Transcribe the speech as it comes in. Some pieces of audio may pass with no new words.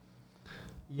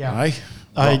Yeah.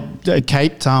 Hey?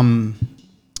 Kate,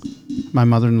 my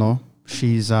mother-in-law,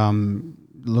 she's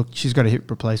she's got a hip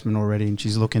replacement already, and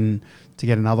she's looking to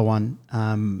get another one.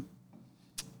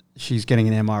 She's getting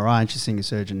an MRI, and she's seeing a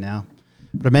surgeon now.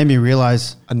 But it made me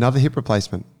realise Another hip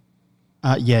replacement.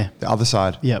 Yeah. The other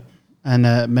side. Yep. And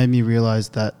it made me realise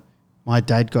that my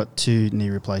dad got 2 knee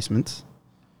replacements,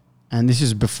 and this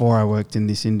is before I worked in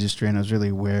this industry, and I was really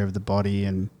aware of the body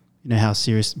and how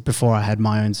serious, before I had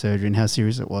my own surgery, and how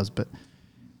serious it was. But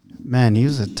man, he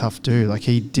was a tough dude. Like,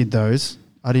 he did those.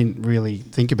 I didn't really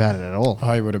think about it at all.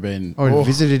 I would have been. I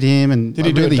visited him, and did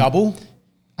he do a double?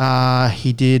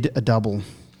 He did a double.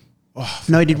 Oh,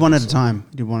 no, he did one at a time.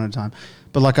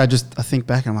 But like, I think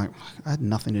back, and I'm like, I had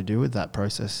nothing to do with that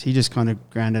process. He just kind of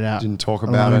ground it out. Didn't talk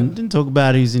about it. Didn't talk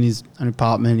about it. He was in his own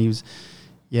apartment.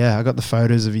 I got the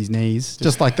photos of his knees,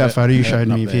 just like that photo you showed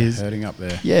me of his. Hurting up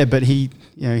there. Yeah, but he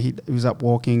was up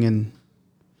walking, and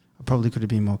I probably could have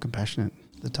been more compassionate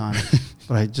at the time,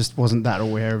 but I just wasn't that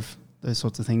aware of those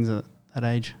sorts of things at that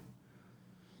age.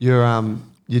 Your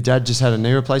dad just had a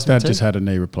knee replacement. Dad just had a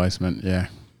knee replacement. Yeah,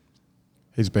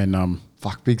 he's been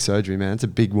big surgery, man. It's a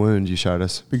big wound you showed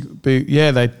us. Big,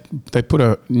 yeah, they put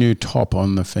a new top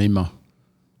on the femur,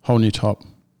 whole new top.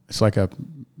 It's like a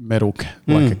metal,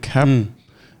 like a cap.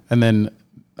 And then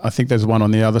I think there's one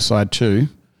on the other side too,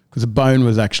 because the bone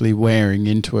was actually wearing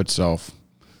into itself.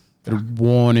 It's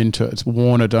worn its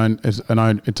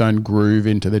own groove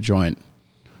into the joint,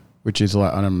 which is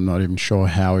like, I'm not even sure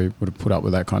how he would have put up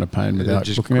with that kind of pain without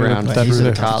just looking at it. That's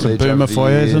the cartilage boomer for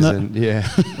you, isn't it? Yeah.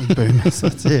 Boomers,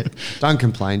 that's it. Don't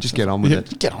complain. Just get on with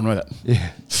it. Get on with it.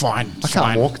 Yeah. Fine. I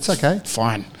can't walk. It's okay.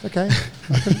 Fine. It's okay.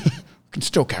 I can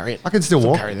still carry it. I can still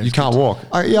walk. You can't walk.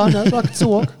 Yeah, I know, but I can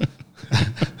still walk.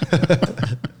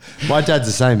 My dad's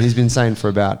the same. He's been saying for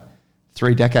about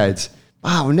 3 decades,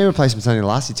 knee replacement's only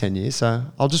lasted 10 years, so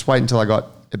I'll just wait until I got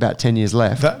about 10 years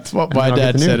left. That's what my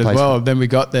dad said as well. Then we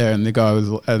got there, and the guy was,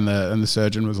 and the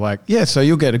surgeon was like, "Yeah, so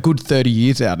you'll get a good 30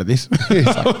 years out of this."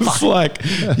 I was like,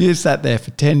 "You sat there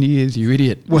for 10 years, you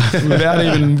idiot," without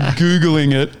even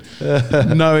googling it,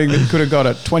 knowing that you could have got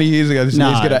it 20 years ago. This is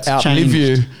going to outlive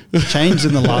you. It's changed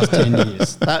in the last 10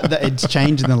 years. It's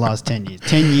changed in the last 10 years.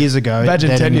 10 years ago.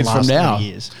 Imagine 10 years from now.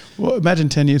 Years. Well, imagine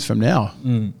 10 years from now.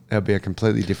 That'll be a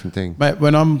completely different thing. Mate,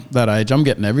 when I'm that age, I'm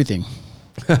getting everything.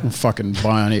 Fucking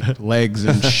bionic legs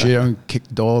and shit. I'm kick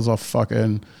doors off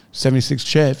fucking 76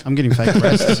 Chev. I'm getting fake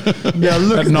breasts. Yeah,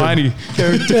 look at 90.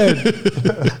 They're dead.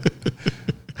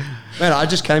 Man, I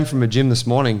just came from a gym this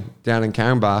morning down in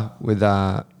Caringbah with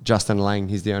Justin Lang.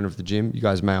 He's the owner of the gym. You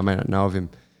guys may or may not know of him.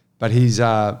 But he's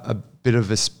a bit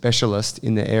of a specialist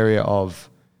in the area of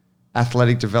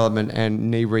athletic development and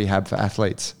knee rehab for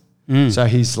athletes. So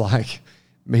he's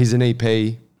an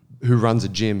EP who runs a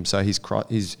gym. So he's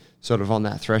sort of on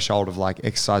that threshold of like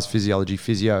exercise physiology,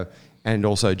 physio, and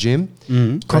also gym.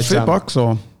 CrossFit box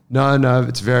or? No,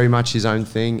 it's very much his own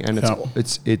thing, and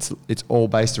it's all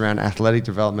based around athletic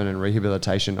development and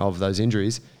rehabilitation of those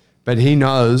injuries. But he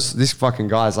knows, this fucking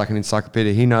guy is like an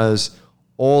encyclopedia. He knows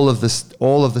all of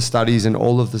the studies and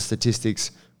all of the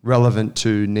statistics relevant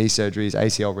to knee surgeries,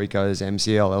 ACL recos,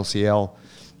 MCL, LCL,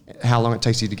 how long it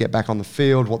takes you to get back on the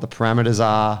field, what the parameters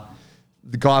are.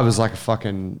 The guy was like a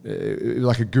fucking,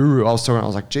 like a guru. I was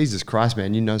like, Jesus Christ,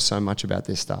 man, you know so much about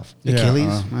this stuff.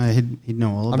 Achilles? He'd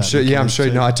know all about it. I'm sure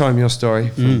you know. I told him your story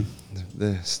from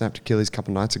the snapped Achilles a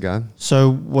couple of nights ago.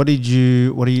 So were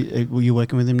you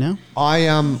working with him now? I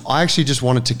actually just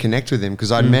wanted to connect with him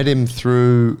because I met him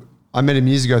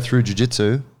years ago through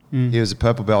jiu-jitsu. He was a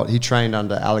purple belt. He trained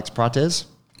under Alex Prates,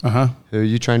 who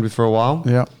you trained with for a while.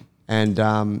 Yeah. And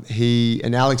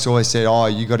Alex always said, "Oh,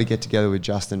 you got to get together with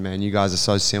Justin, man. You guys are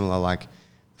so similar, like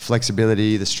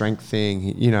flexibility, the strength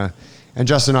thing, you know." And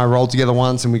Justin and I rolled together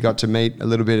once, and we got to meet a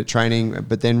little bit at training.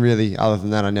 But then, really, other than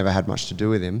that, I never had much to do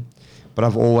with him. But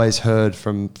I've always heard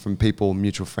from people,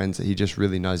 mutual friends, that he just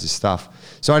really knows his stuff.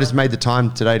 So I just made the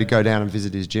time today to go down and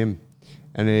visit his gym,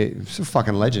 and he's a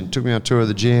fucking legend. Took me on a tour of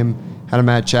the gym, had a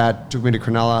mad chat. Took me to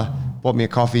Cronulla, bought me a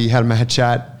coffee, had a mad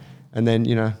chat, and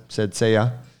then said see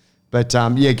ya. But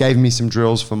gave me some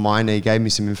drills for my knee, gave me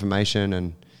some information,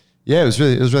 and it was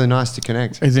really nice to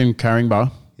connect. He's in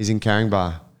Caringbah. He's in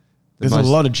Caringbah. There's a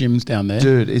lot of gyms down there,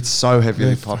 dude. It's so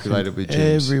heavily populated with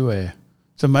gyms everywhere.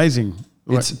 It's amazing.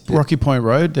 It's Rocky Point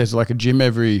Road. There's like a gym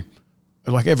every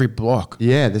block.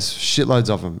 Yeah, there's shitloads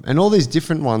of them, and all these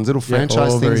different ones, little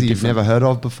franchise things that you've never heard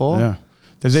of before. Yeah,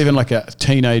 there's even like a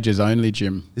teenagers only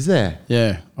gym. Is there?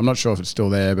 Yeah, I'm not sure if it's still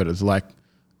there, but it's like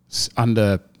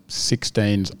under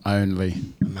 16s only.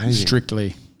 Amazing.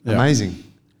 Strictly. Yeah. Amazing.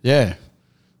 Yeah.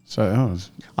 So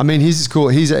I mean, his is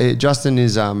cool. Justin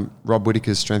is Rob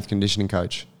Whittaker's strength conditioning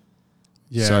coach.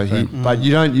 yeah. So but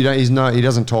he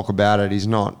doesn't talk about it.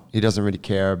 He doesn't really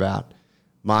care about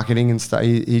marketing and stuff.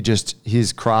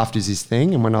 His craft is his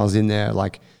thing. And when I was in there,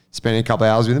 like spending a couple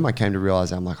of hours with him, I came to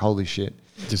realize I'm like, holy shit.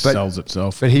 just sells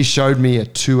itself. But he showed me a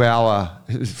 2-hour,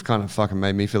 it kind of fucking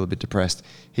made me feel a bit depressed.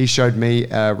 He showed me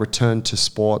a return to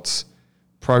sports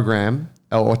program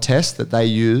or test that they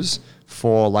use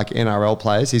for like NRL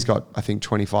players. He's got, I think,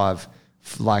 25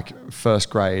 like first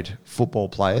grade football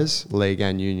players, league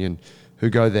and union, who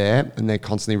go there and they're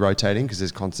constantly rotating because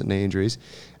there's constant knee injuries.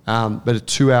 But a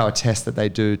 2-hour test that they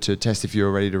do to test if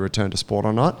you're ready to return to sport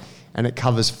or not. And it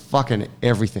covers fucking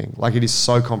everything. Like it is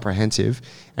so comprehensive.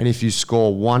 And if you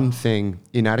score one thing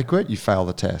inadequate, you fail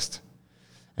the test.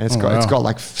 And it's got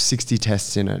like 60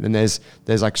 tests in it. And there's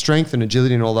like strength and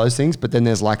agility and all those things. But then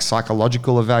there's like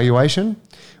psychological evaluation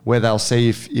where they'll see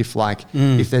if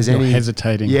there's You're any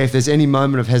hesitating. Yeah, if there's any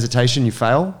moment of hesitation, you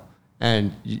fail,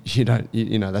 and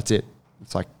you know that's it.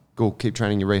 It's like, cool, keep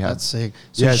training your rehab. That's sick.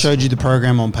 So it showed you the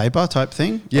program on paper type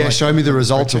thing? Yeah, Like, showed me the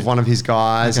results of one of his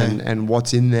guys and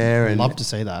what's in there. I'd And love to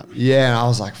see that. yeah, and I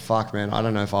was like, fuck, man, I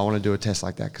don't know if I want to do a test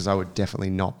like that because I would definitely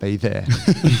not be there.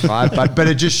 Right? But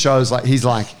it just shows like, he's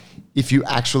like, if you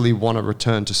actually want to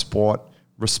return to sport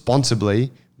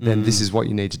responsibly, then this is what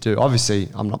you need to do. Obviously,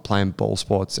 I'm not playing ball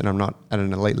sports and I'm not at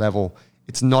an elite level.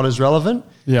 It's not as relevant.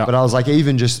 Yeah. But I was like,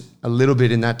 even just a little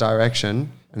bit in that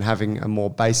direction and having a more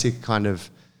basic kind of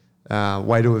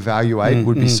way to evaluate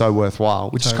would be so worthwhile,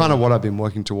 which is kind of what I've been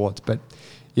working towards. But,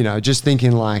 you know, just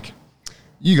thinking like,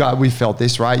 we felt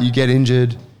this, right? You get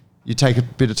injured, you take a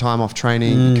bit of time off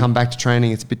training, you come back to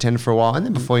training, it's a bit tender for a while, and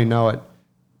then before you know it,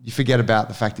 you forget about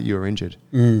the fact that you were injured.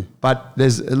 But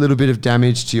there's a little bit of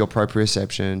damage to your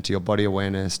proprioception, to your body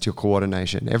awareness, to your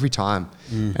coordination every time.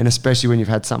 And especially when you've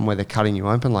had something where they're cutting you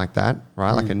open like that,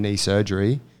 right? Like a knee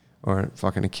surgery or a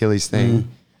fucking Achilles thing.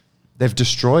 They've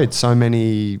destroyed so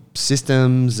many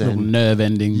systems Little and nerve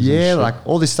endings. and yeah, shit. like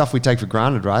all this stuff we take for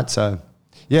granted, right? So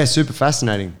yeah, super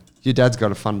fascinating. Your dad's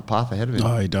got a fun path ahead of him.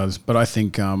 Oh, he does. But I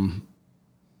think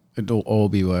it'll all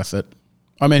be worth it.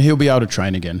 I mean, he'll be able to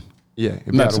train again. Yeah, he'll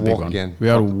And be that's able a to big walk one. again. Be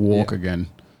able to walk Yeah. again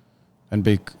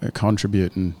and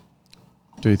contribute and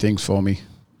do things for me.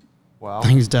 Wow.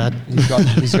 Thanks, Dad. He's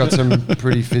got some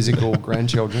pretty physical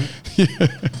grandchildren. Thank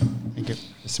you.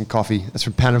 There's some coffee. That's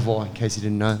from Panavore, in case you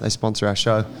didn't know. They sponsor our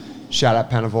show. Shout out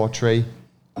Panavore Tree.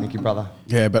 Thank you, brother.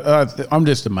 Yeah, but I'm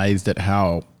just amazed at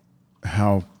how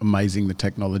amazing the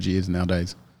technology is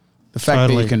nowadays. The fact that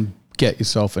Totally. you can get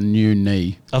yourself a new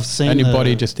knee I've seen and your the-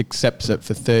 body just accepts it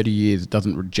for 30 years,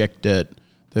 doesn't reject it.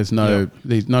 There's none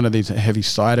of these heavy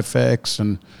side effects,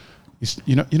 and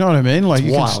you know what I mean. Like It's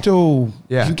you wild. can still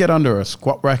Yeah. you can get under a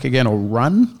squat rack again or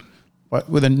run, but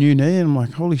with a new knee. And I'm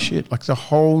like, holy shit! Like it's a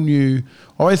whole new.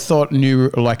 I always thought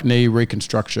like knee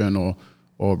reconstruction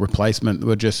or replacement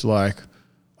were just like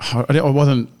I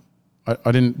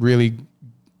didn't really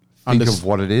Think of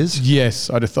what it is.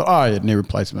 Yes, I just thought, oh, yeah, knee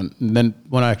replacement. And then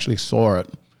when I actually saw it,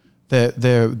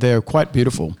 they're quite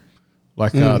beautiful.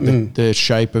 Like the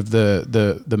shape of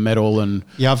the metal and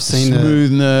Yeah, I've seen the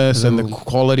smoothness and the little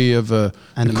quality of the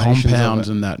animations of compounds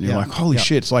it. and that. And Yeah. you're like, holy Yeah.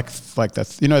 shit! It's like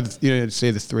that. You know,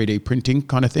 see the 3D printing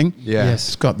kind of thing. Yeah. Yes.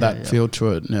 It's got that Yeah. feel to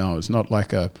it now. It's not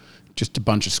like just a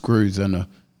bunch of screws and a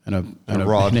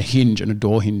rod. and a hinge and a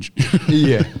door hinge.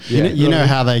 Yeah. Yeah. You know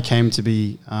how they came to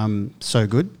be so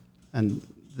good, and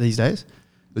these days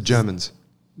The Germans.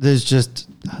 there's just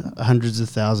hundreds of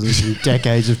thousands and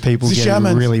decades of people The getting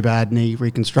shamans. really bad knee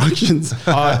reconstructions.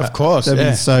 Of course, There've yeah.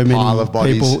 been so many Pile of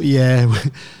bodies. people. Yeah,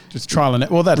 Just trial and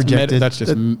well, that's Rejected. that's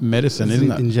just medicine,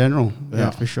 isn't in it? general. Yeah, Yeah.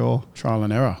 for sure. Trial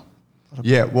and error.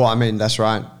 Yeah, well, I mean, that's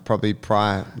right. Probably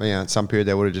prior, at some period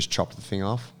they would have just chopped the thing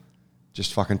off.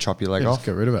 Just fucking chop your leg Yeah, off. just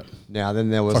get rid of it. Now then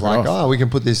there was Fuck it like, off. oh, we can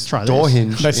put this Try door this.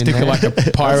 hinge. They in stick it there. like a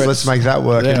pirate's- Let's make that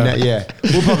work. Yeah. And yeah.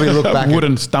 We'll probably look back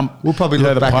wooden at, stump. We'll probably You know,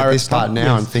 look the back at pirate this part stump?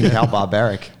 now Yes. and think how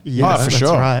barbaric. Yeah, for that's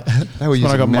sure. right. They were When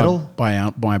I got using metal.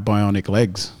 my bionic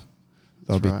legs,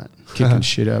 they'll be right. kicking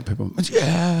shit out of people.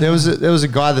 Yeah. There was a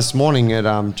guy this morning at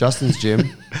Justin's gym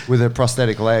with a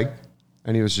prosthetic leg,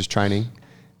 and he was just training.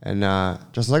 And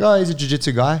Justin's like, oh, he's a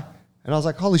jiu-jitsu guy. And I was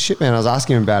like, holy shit, man. I was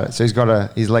asking him about it. So he's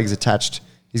got his legs attached.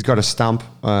 He's got a stump,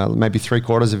 maybe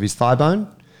 3/4 of his thigh bone,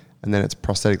 and then it's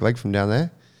prosthetic leg from down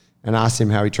there. And I asked him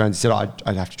how he trains. He said,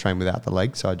 I'd have to train without the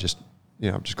leg. So I've just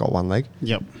got one leg.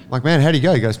 Yep. I'm like, man, how do you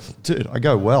go? He goes, dude, I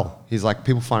go well. He's like,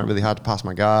 people find it really hard to pass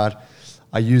my guard.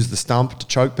 I use the stump to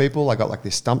choke people. I got like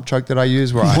this stump choke that I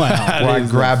use where I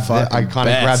grab, I kind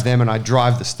of grab them and I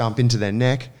drive the stump into their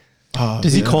neck.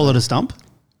 Does he call it a stump?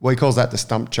 Well, he calls that the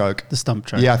stump choke. The stump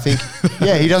choke. Yeah, I think.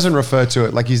 Yeah, he doesn't refer to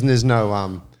it like there's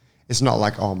no. It's not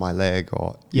like my leg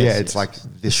or it's like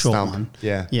this short stump. one.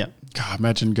 Yeah. Yeah. God,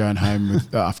 imagine going home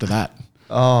with, after that.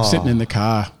 Oh. Sitting in the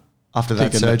car. After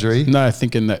that thinking surgery.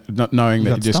 thinking that, not knowing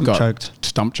that you just got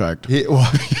stump choked.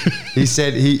 He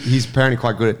said he's apparently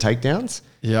quite good at takedowns.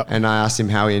 Yep. And I asked him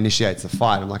how he initiates the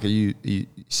fight. I'm like,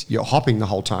 you're hopping the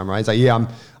whole time, right? He's like, yeah,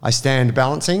 I stand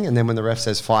balancing, and then when the ref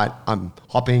says fight, I'm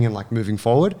hopping and like moving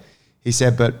forward. He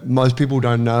said, but most people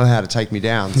don't know how to take me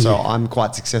down, so I'm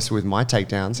quite successful with my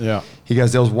takedowns. Yeah. He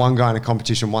goes, there was one guy in a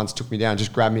competition once took me down,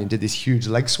 just grabbed me and did this huge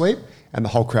leg sweep, and the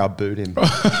whole crowd booed him.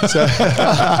 So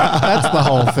That's the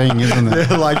whole thing, isn't it?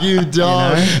 they're like, you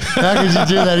dog, how could you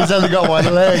do that? He's only got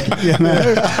one leg.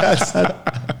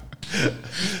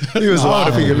 He was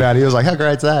laughing about it. He was like, how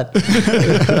great's that?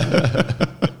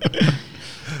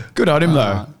 Good on him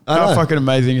though. How fucking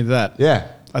amazing is that? Yeah.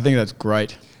 I think that's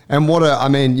great. And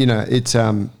it's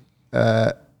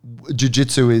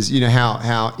jiu-jitsu is,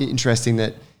 how interesting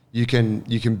that you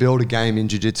can build a game in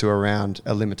jiu-jitsu around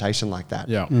a limitation like that.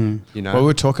 Yeah. Well, we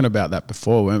were talking about that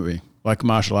before, weren't we? Like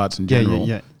martial arts in general.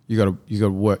 Yeah. You got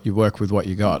to work with what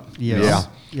you got. Yes.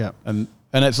 Yeah. And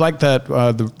it's like that.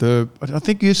 I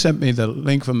think you sent me the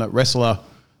link from that wrestler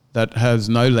that has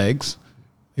no legs.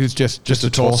 He was just a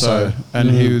torso, and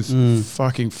he was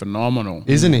fucking phenomenal,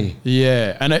 isn't he?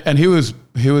 Yeah, and he was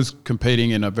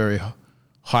competing in a very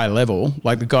high level.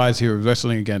 Like the guys he was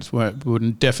wrestling against were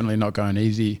definitely not going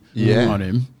easy on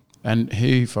him, and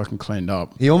he fucking cleaned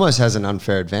up. He almost has an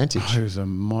unfair advantage. He was a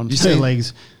monster. You see,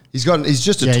 legs. He's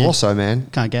just a torso, man.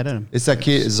 Can't get at him. It's that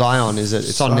kid Zion, is it?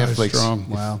 It's on Netflix. Strong.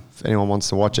 Wow. If anyone wants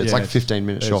to watch it, it's like a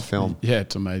 15-minute short film. Yeah,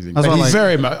 it's amazing. That's But why, he's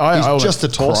like, very. I he's just a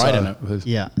torso. cried in it.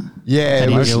 Yeah. Yeah, Can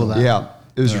it you was, feel that? yeah.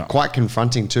 It was quite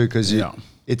confronting too, because Yeah.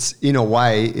 it's in a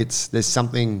way there's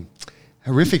something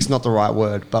horrific's not the right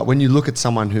word, but when you look at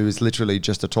someone who is literally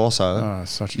just a torso,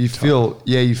 you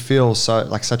feel so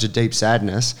like such a deep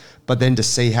sadness. But then to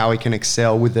see how he can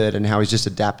excel with it and how he's just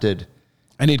adapted,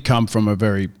 and he'd come from a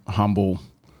very humble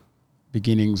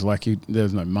beginnings. Like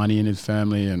there's no money in his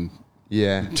family and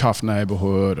tough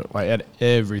neighborhood. Like had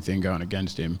everything going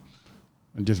against him,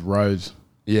 and just rose.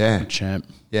 Yeah, a champ.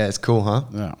 Yeah, it's cool, huh?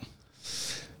 Yeah,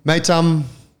 mate.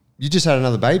 You just had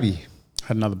another baby.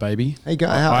 Had another baby. Hey,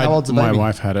 how old's the baby? My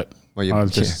wife had it. Well, I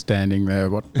was just standing there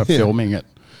filming it.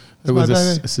 It was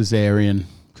a cesarean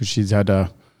because she's had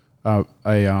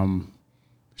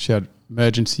she had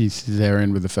emergency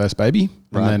cesarean with the first baby,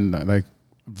 and then they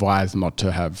advised not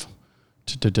to have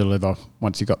to deliver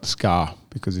once you got the scar,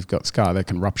 because if you've got the scar, they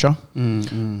can rupture.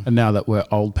 And now that we're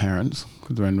old parents,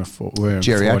 because we're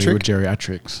geriatric? 40, we're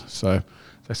geriatrics. So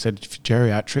they said, if you're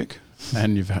geriatric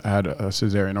and you've had a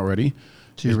cesarean already,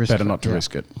 it's better not to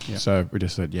risk it. Yeah. So we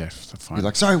just said, yes, fine. You're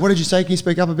like, sorry, what did you say? Can you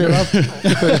speak up a bit, love?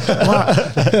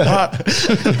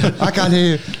 I can't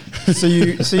hear you. So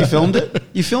you filmed it?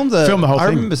 You filmed the whole thing. I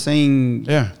remember seeing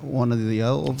Yeah. one of the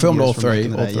old Filmed videos all from back three.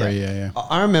 in the All day, three, yeah.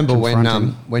 I remember when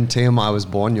Confronting. TMI was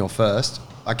born, your first,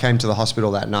 I came to the hospital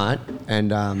that night,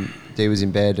 and Dee was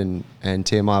in bed, and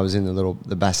TMI was in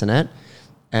the bassinet,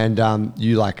 and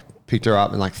you like picked her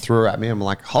up and like threw her at me. I'm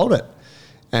like, hold it.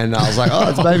 And I was like, oh,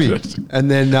 it's baby. And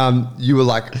then you were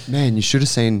like, man, you should have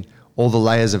seen all the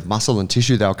layers of muscle and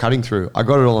tissue they were cutting through. I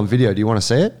got it all on video. Do you want to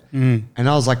see it? And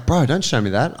I was like, bro, don't show me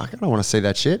that. I don't want to see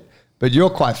that shit. But you're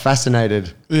quite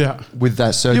fascinated with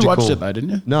that surgical. You watched it though, didn't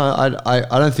you? No,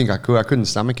 I don't think I could. I couldn't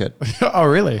stomach it. Oh,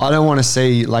 really? I don't want to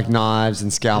see like knives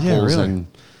and scalpels. Yeah, really? And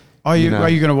Are you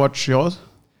going to watch yours?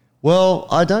 well,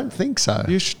 I don't think so.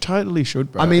 You totally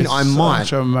should, bro. I mean, It's I might.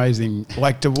 Such amazing,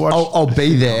 like to watch. I'll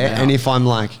be there, and if I'm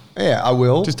like, yeah, I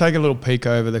will. Just take a little peek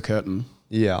over the curtain,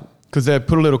 Yeah, because they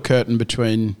put a little curtain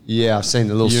between. yeah. I've seen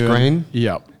the little you screen.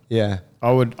 Yeah, Yeah,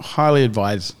 I would highly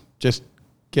advise just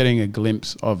getting a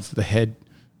glimpse of the head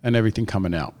and everything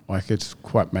coming out. Like it's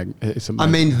quite it's amazing. I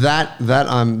mean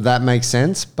that makes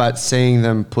sense. But seeing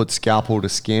them put scalpel to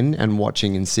skin and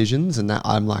watching incisions and that,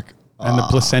 I'm like, and the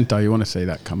placenta, you want to see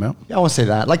that come out? yeah, I want to see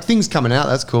that. Like things coming out,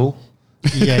 that's cool.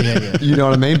 Yeah. You know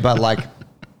what I mean? But like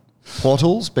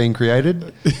portals being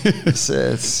created,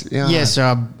 it's Yeah,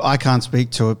 so I can't speak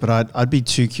to it, but I'd be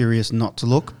too curious not to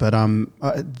look. But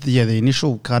the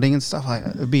initial cutting and stuff,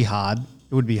 it'd be hard.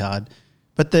 It would be hard.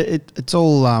 But it's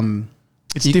all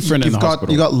It's different in the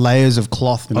hospital. You've got layers of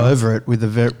cloth over it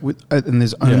and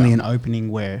there's only an opening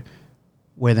where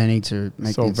they need to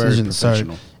make the all very incision. So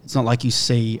professional. it's not like you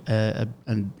see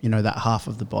that half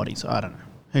of the body. So I don't know.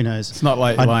 Who knows? It's not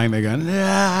like lying there going,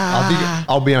 I think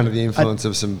I'll be under the influence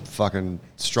of some fucking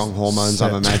strong hormones.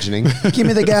 I'm imagining. Give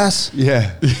me the gas.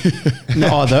 Yeah,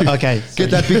 No, okay. get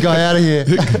that big guy out of here.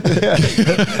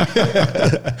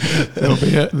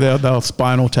 they'll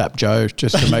spinal tap Joe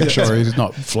just to make sure he's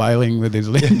not flailing with his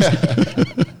limbs.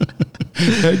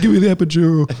 Hey, give me the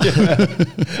epidural.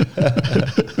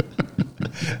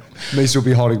 Mies will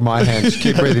be holding my hand. Just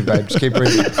keep breathing, babe. Just keep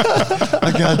breathing.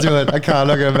 I can't do it. I'm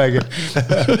not going to make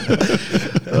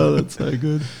it. Oh, that's so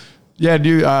good. Yeah,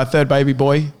 new third baby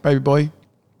boy.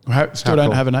 Still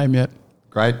don't have a name yet.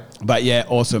 Great. But yeah,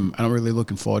 awesome. And I'm really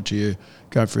looking forward to you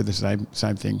going through the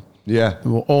same thing. Yeah.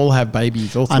 We'll all have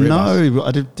babies, all three I of us. know.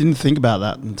 I didn't think about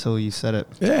that until you said it.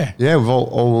 Yeah. Yeah, we've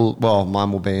all well,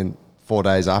 mine will be in 4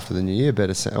 days after the new year, but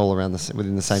it's all around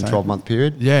within the same 12-month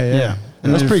period. Yeah.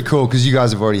 And that's pretty cool because you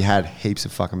guys have already had heaps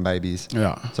of fucking babies.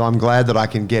 Yeah. So I'm glad that I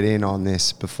can get in on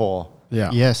this before. Yeah.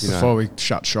 Yes. Before we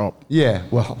shut shop. Yeah,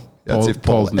 well, that's if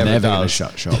Paul Paul's ever never going to does.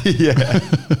 shut shop. Yeah.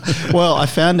 Well, I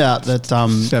found out that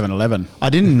 7-Eleven. I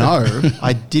didn't know.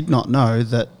 I did not know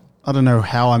that. I don't know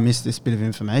how I missed this bit of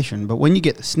information, but when you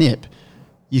get the snip,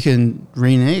 you can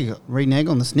renege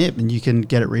on the snip and you can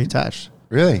get it reattached.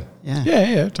 Really? Yeah.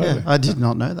 Yeah, totally. Yeah, I did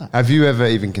not know that. Have you ever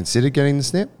even considered getting the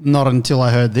snip? Not until I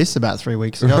heard this about 3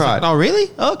 weeks ago. I was like, Right. oh, really?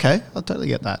 Oh, okay. I'll totally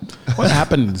get that. What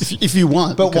happens? If you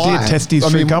want. But Do why? your testes I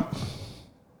mean, shrink up?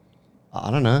 I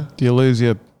don't know. Do you lose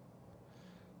your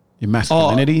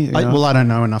masculinity? You know? Well, I don't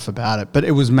know enough about it, but it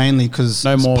was mainly because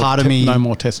no more part of me. no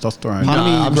more testosterone. Part of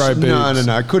me- I'm grow boobs.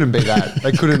 no. It couldn't be that.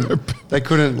 They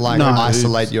couldn't like No.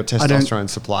 isolate your I don't- testosterone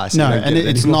supply. So No, you don't and get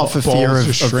it's any not more. for balls fear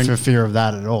to shrink. for fear of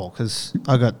that at all, because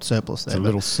I got surplus there. It's a but-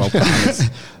 little salt.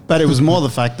 But it was more the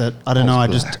fact that I don't know.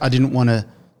 I didn't want to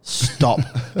stop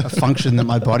a function that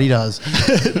my body does.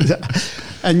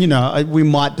 And we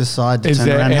might decide to Is turn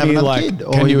there around and have any, another like, kid,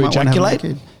 or can you might wanna have another ejaculate?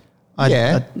 kid.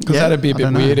 Yeah, Because that'd be a I bit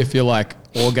don't know. weird if you're like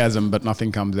orgasm, but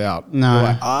nothing comes out. No. You're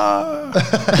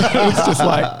like, it's just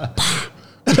like,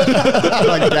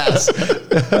 like gas.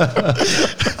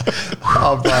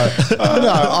 Oh, bro. No,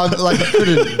 I'm like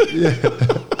couldn't. Yeah.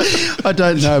 I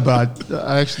don't know, but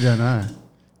I actually don't know.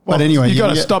 well, But anyway, you got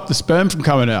to get- stop the sperm from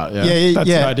coming out. Yeah, Yeah, that's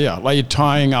yeah. the idea. Like you're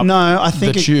tying up No, I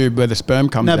think the it- tube where the sperm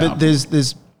comes No, out. but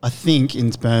there's I think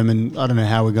in sperm, and I don't know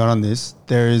how we got on this.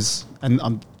 There is, and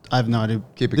I have no idea.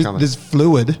 Keep it there's, coming. There's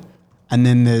fluid, and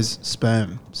then there's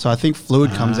sperm. So I think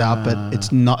fluid comes out, but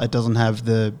it's not. It doesn't have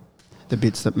the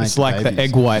bits that make. it's like the babies.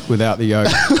 egg white without the yolk.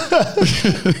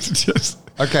 It's just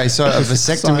Okay, so a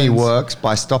vasectomy Science. works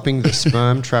by stopping the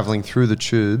sperm traveling through the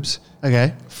tubes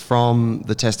Okay. from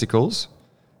the testicles.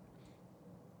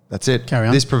 That's it. Carry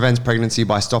on. This prevents pregnancy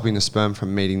by stopping the sperm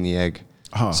from meeting the egg.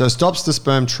 Oh. So it stops the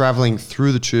sperm traveling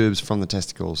through the tubes from the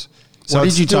testicles. So what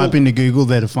it's did you still- type into Google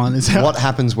there to find this out? What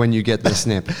happens when you get the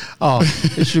snip? Oh,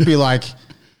 it should be like, So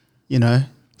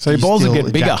your you balls will still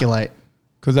get bigger. ejaculate.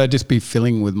 because they'd just be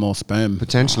filling with more sperm.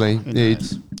 Potentially. Who Yeah,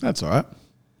 knows? That's all right.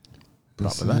 Put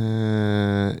up with that.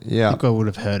 I yeah. think I would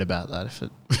have heard about that if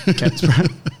it kept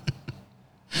spreading.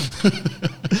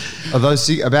 Although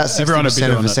about Everyone would be 60%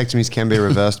 of doing it. vasectomies can be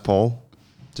reversed, Paul.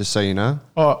 Just so you know.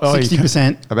 Oh, you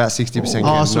 60%. About 60% Oh, can. so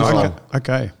Not it's all. like-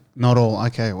 okay. Not all.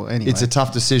 Okay. Well, anyway. It's a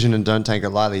tough decision and don't take it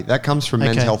lightly. That comes from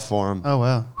Men's Okay. Health Forum. Oh,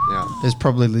 wow. Yeah. There's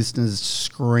probably listeners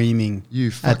screaming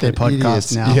You at their fucking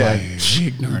podcast idiots. now. Yeah. Like,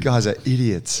 You guys are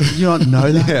idiots. you don't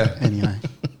know that? Yeah. Anyway.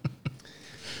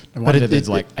 No wonder it- there's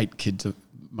it- like 8 kids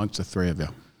amongst the 3 of you.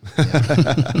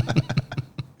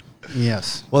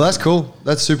 Yes. Well, that's cool.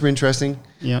 That's super interesting.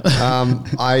 Yeah.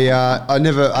 I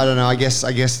don't know. I guess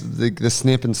the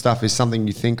snip and stuff is something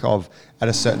you think of at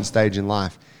a certain stage in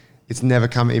life. It's never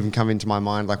come into my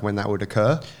mind like when that would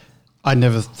occur. I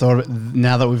never thought of it.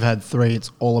 Now that we've had 3,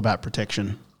 it's all about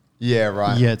protection. Yeah,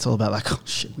 right. Yeah, it's all about like, oh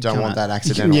shit. we Don't can't- want that you can-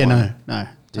 accidental Yeah, one. no. I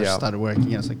Yeah. started working.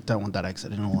 Yeah, it's like, don't want that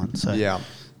accidental one. So Yeah.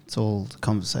 it's all the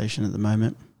conversation at the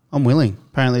moment. I'm willing.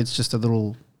 Apparently, it's just a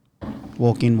little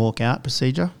walk in, walk out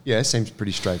procedure. Yeah, seems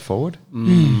pretty straightforward.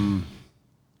 You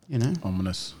know.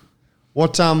 Ominous. All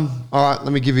right,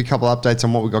 let me give you a couple updates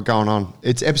on what we got going on.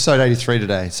 It's episode 83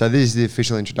 today, so this is the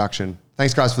official introduction.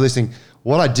 Thanks, guys, for listening.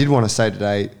 What I did want to say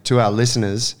today to our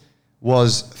listeners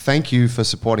was thank you for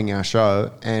supporting our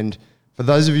show. And for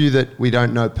those of you that we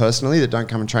don't know personally, that don't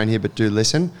come and train here but do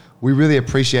listen, we really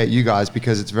appreciate you guys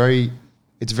because it's very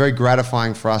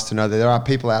gratifying for us to know that there are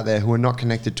people out there who are not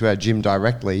connected to our gym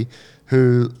directly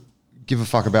who give a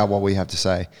fuck about what we have to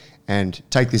say and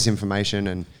take this information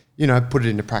and put it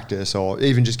into practice or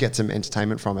even just get some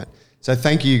entertainment from it. So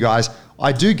thank you guys.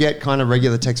 I do get kind of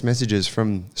regular text messages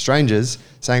from strangers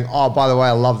saying, oh, by the way,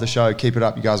 I love the show. Keep it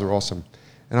up. You guys are awesome.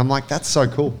 And I'm like, that's so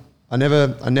cool. I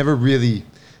never really,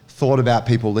 thought about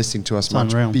people listening to us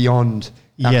much unreal. beyond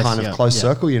that Yes, kind of yeah, close yeah.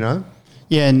 circle, you know?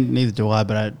 Yeah, and neither do I.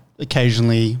 But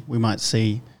occasionally we might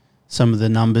see some of the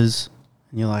numbers,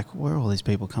 and you're like, "Where are all these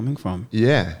people coming from?"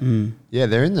 Yeah. Mm. Yeah,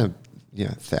 they're in the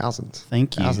thousands.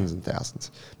 Thank you. Thousands and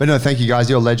thousands. But no, thank you guys.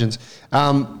 You're legends.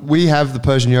 We have the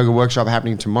Persian Yoga Workshop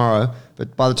happening tomorrow,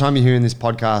 but by the time you're hearing this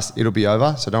podcast, it'll be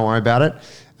over, so don't worry about it.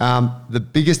 The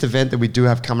biggest event that we do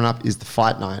have coming up is the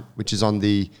Fight Night, which is on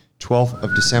the 12th of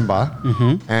December.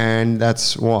 And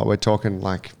that's what we're talking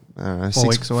like, I don't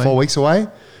know, 4 weeks away.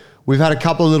 We've had a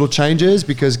couple of little changes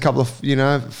because a couple of,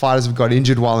 fighters have got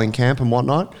injured while in camp and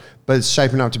whatnot, but it's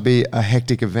shaping up to be a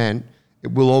hectic event.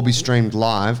 It will all be streamed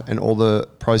live and all the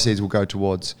proceeds will go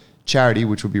towards charity,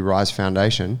 which will be Rise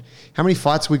Foundation. How many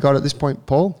fights we got at this point,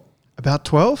 Paul? About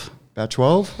 12. About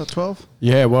 12? About 12.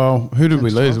 Yeah, well, who did we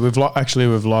lose? 12.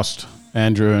 We've lost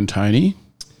Andrew and Tony.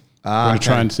 We're going to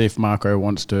try okay. and see if Marco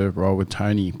wants to roll with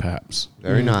Tony, perhaps.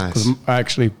 Very nice.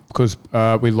 Because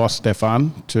we lost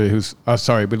Stefan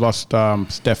we lost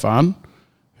Stefan,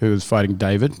 who was fighting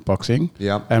David, boxing.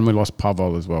 Yep. And we lost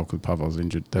Pavel as well, because Pavel's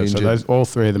injured. So Injured. all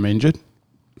three of them injured.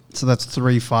 So that's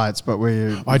 3 fights, but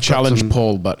I challenged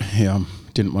Paul, but he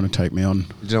didn't want to take me on.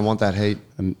 You didn't want that heat.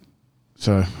 And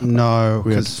so No,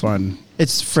 we had to because find...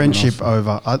 it's friendship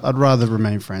over. I'd rather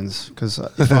remain friends, because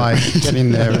if I get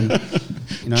in there and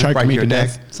Choke break me your to neck.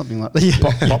 death. something like that,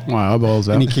 yeah. Pop my eyeballs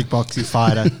out. Any kickboxing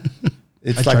fighter,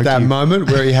 It's I like choke that you.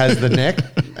 moment where he has the neck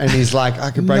and he's like,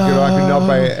 I can break it or I can not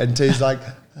break it. And T's like,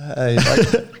 he's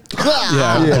like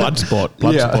Yeah, blood sport.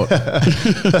 Yeah. Sport.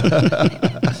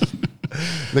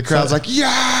 the crowd's like,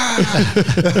 yeah.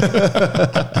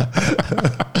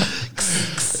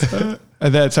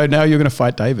 And then, so now you're going to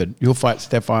fight David. You'll fight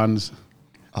Stefan's...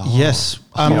 yes,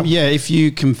 Yep. yeah. If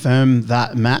you confirm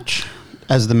that match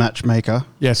as the matchmaker,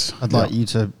 Yes. I'd like you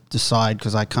to decide,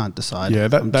 because I can't decide. Yeah,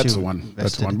 I'm that's too the one.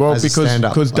 That's the invested. one. Well, As a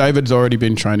stand-up, because like- David's already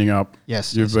been training up.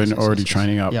 Yes, You've yes, been yes, already yes, yes.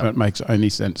 training up. Yep. It makes only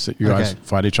sense that you guys Okay.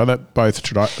 fight each other, both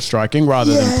striking,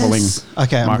 rather than pulling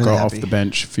Okay, I'm Marco really off happy. the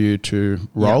bench for you to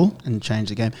Yeah, roll. and change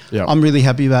the game. Yeah. I'm really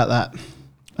happy about that.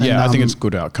 Yeah, And, I think it's a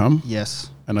good outcome. Yes.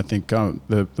 And I think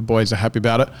the boys are happy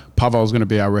about it. Pavel's going to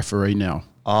be our referee now.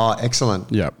 Oh,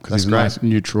 excellent. Yeah, because That's he's a great. nice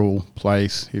neutral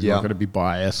place. He's Yeah. not going to be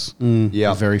biased. Yeah.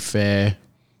 He's very fair,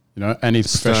 and he's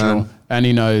Stern. professional, and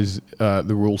he knows the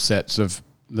rule sets of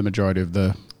the majority of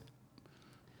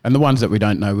and the ones that we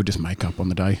don't know, we just make up on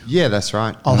the day. Yeah, that's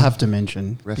right. I'll have to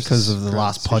mention, Refs because of the correct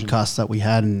last decision. podcast that we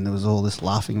had, and there was all this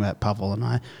laughing about Pavel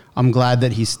and I'm glad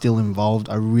that he's still involved.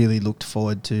 I really looked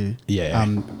forward to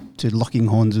to locking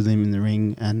horns with him in the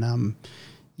ring, and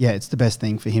it's the best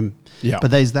thing for him. Yeah.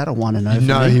 But is that a 1-0 for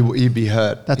No, me? he'd be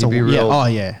hurt. That's he'd a be yeah. real Oh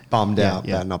yeah, bummed Yeah, out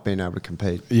yeah. about not being able to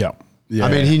compete. Yeah. Yeah.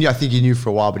 I mean, I think he knew for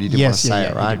a while, but he didn't want to say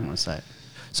it, I right? didn't want to say it.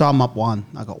 So I'm up 1.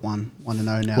 I got 1-0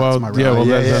 now. Well, It's my yeah, well, right.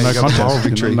 there's yeah, a you got the moral no contest.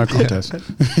 victory. No contest.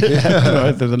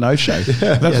 No, there's a no-show.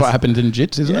 That's what happens in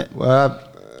jits, isn't it? Well,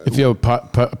 If your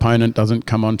opponent doesn't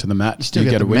come onto the match, still do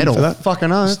you get get a the win medal. for that?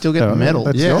 fucking oath. Still get the medal.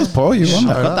 That's Yeah. yours, Paul. You won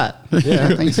I that. got that.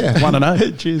 Yeah. Thanks. Yeah.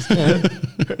 1-0. Cheers.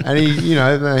 And he,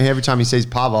 every time he sees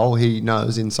Pavel, he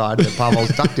knows inside that Pavel's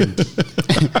ducked him.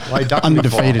 Well, he ducked him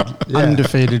before. Undefeated. Yeah.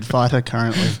 Undefeated fighter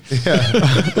currently.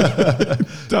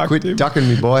 Quit ducking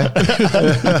me, boy.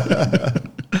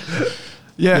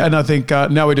 Yeah, and I think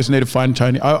now we just need to find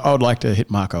Tony. I would like to hit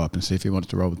Marco up and see if he wants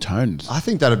to roll with Tones. I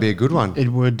think that'd be a good one. It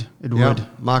would. It Yeah. would.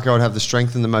 Marco would have the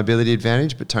strength and the mobility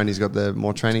advantage, but Tony's got the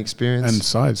more training experience. And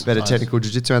size. Better technical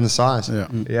jiu-jitsu and the size. Yeah.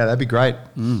 Yeah, that'd be great.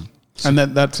 And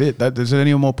that's it. Is there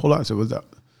any more pull-ups? Or was that?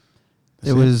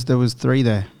 There was 3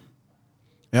 there.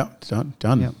 Yeah, done.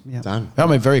 Yeah. Yeah. Done.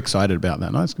 I'm very excited about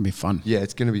that. No, it's going to be fun. Yeah,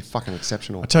 it's going to be fucking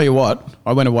exceptional. I tell you what,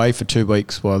 I went away for 2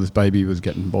 weeks while this baby was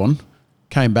getting born.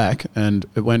 Came back and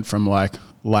it went from like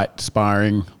light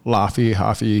sparring, laughy,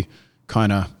 halfy,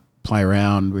 kind of play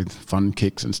around with fun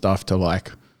kicks and stuff to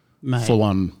like Mate. full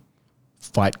on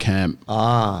fight camp.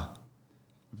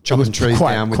 Chopping trees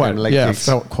down with them leg kicks.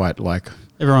 I felt quite like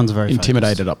Everyone's very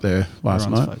intimidated up there last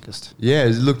Everyone's night. focused. Yeah,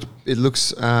 it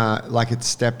looks like it's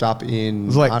stepped up in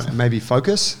It's like- maybe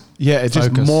focus. Yeah, it's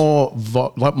just Focus. more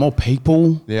more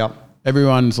people. Yeah.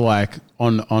 Everyone's like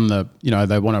on the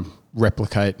they want to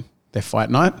replicate their fight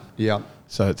night. Yeah.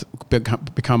 So it's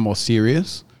become more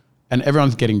serious, and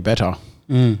everyone's getting better,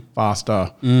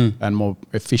 faster, and more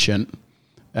efficient,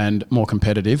 and more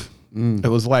competitive. It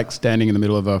was like standing in the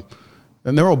middle of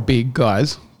and they're all big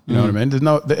guys. You know what I mean?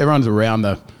 Everyone's around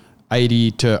the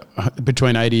 80 to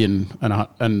between 80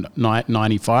 and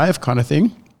 95 kind of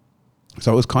thing.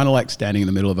 So it was kind of like standing in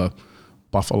the middle of a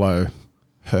buffalo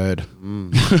herd,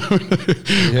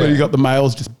 where you got the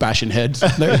males just bashing heads,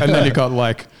 and then you got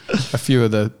like a few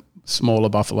of the smaller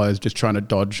buffaloes just trying to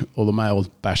dodge all the males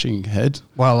bashing heads.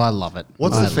 Well, I love it.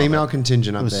 What's I the love female it.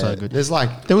 contingent up was there? so good. There's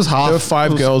like There was half. There were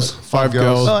five girls, five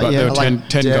girls. but Oh, yeah. there were like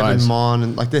 10 Deb guys. and Mon,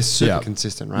 and like they're super Yeah.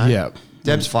 consistent, right? Yeah.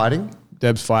 Deb's fighting.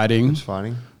 Deb's fighting. Deb's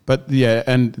fighting. But yeah,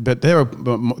 but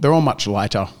they're all much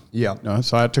lighter. Yeah. You know,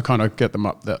 so I had to kind of get them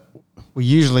up there. We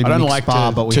usually I don't mix like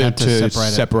bar, to, but we had to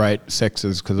separate it.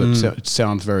 sexes because it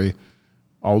sounds very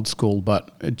old school,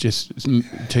 but it just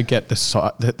to get the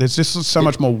side. There's just so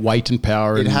much more weight and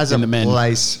power It has in a the men.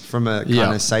 place from a kind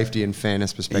Yeah. of safety and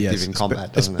fairness perspective Yes, in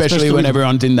combat, doesn't it? especially when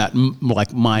everyone's in that like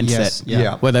mindset Yes,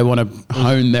 yeah. where they want to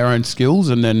hone their own skills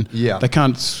and then Yeah. they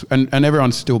can't, and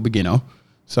everyone's still beginner.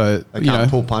 So, They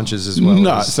can't pull punches as well.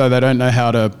 No, as- so they don't know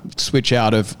how to switch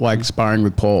out of like sparring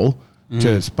with Paul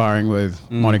to sparring with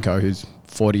Monaco, who's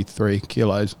 43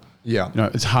 kilos. Yeah. You know,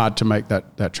 it's hard to make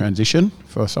that transition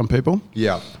for some people.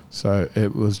 Yeah. So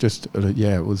it was just,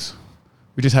 it was,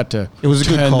 we just had to It was a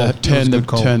good call. It was a good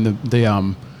call. turn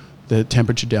the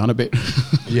temperature down a bit.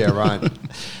 Yeah, right.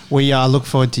 We look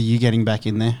forward to you getting back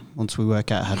in there once we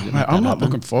work out how to. Mate, I'm not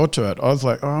looking forward to it. I was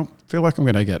like, I feel like I'm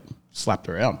going to get slapped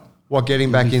around. What,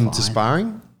 getting back be into fine.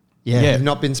 sparring? Yeah. You've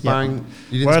not been sparring?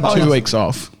 You didn't Well, I spar had 2 last- weeks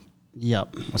off.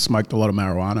 Yep. I smoked a lot of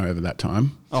marijuana over that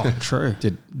time. Oh, true.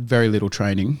 Did very little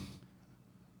training.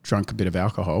 Drunk a bit of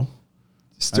alcohol.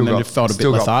 Still and then got, it felt a bit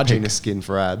still got lethargic. penis skin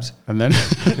for abs. And then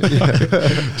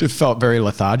just felt very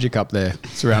lethargic up there,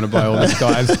 surrounded by all these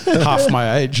guys half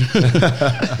my age.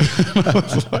 I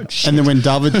was like, shit. And then when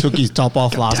David took his top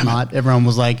off last night, everyone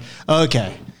was like,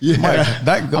 "Okay, Mate,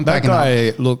 that packing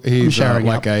guy, look, he's showering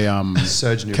like a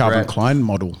Surgeon who Calvin bred. Klein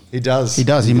model. He does. He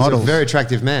does, he He's models. a very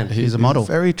attractive man. He's a model."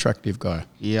 Very attractive guy.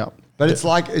 Yep. But it's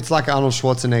like Arnold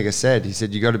Schwarzenegger said. He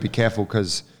said you got to be careful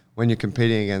because when you're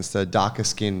competing against a darker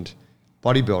skinned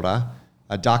bodybuilder,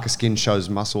 a darker skin shows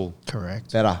muscle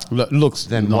Correct. better. Looks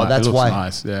Than nice. what? That's it looks why.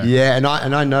 nice. Yeah. Yeah, and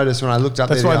I noticed when I looked up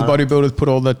That's there. why the bodybuilders put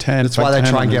all the tan. That's why they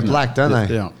try and get black, don't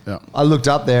they? Yeah, yeah. I looked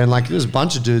up there and like there was a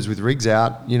bunch of dudes with rigs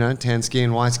out, you know, tan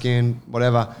skin, white skin,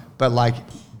 whatever. But like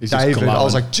He's just David, I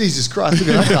was glowing. like, Jesus Christ,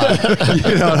 look at that guy.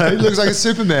 You know, what I mean? He looks like a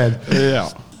Superman. Yeah.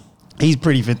 He's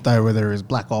pretty fit though, whether it's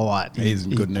black or white. He's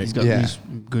in good nick. He's got Yeah. he's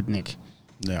good nick.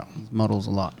 Yeah. He models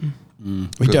a lot.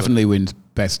 He definitely wins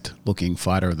best looking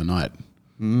fighter of the night.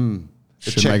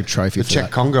 Should make a trophy the for Czech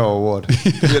that. Congo Award.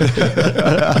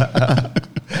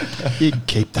 You can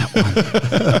keep that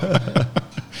one.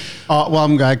 Oh, well,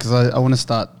 I'm glad because I want to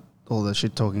start all the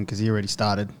shit talking because he already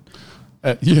started.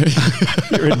 Yeah.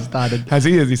 He already started. Has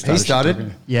he? Has he He started?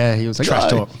 started. Yeah, he was like,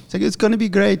 Trash "Oh," talk. he's like, it's going to be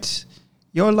great.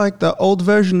 You're like the old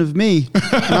version of me.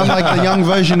 And I'm like the young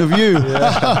version of you.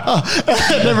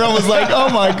 And everyone was like, oh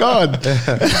my God.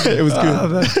 It was good. Oh,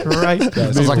 that's great. I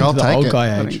was like, I'll The take old it. guy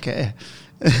I age. don't care.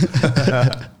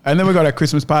 And then we got our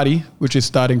Christmas party, which is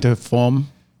starting to form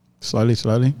slowly.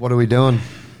 What are we doing?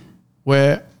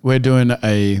 We're doing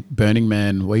a Burning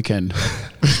Man weekend.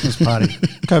 Christmas party.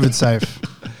 COVID safe.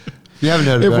 You haven't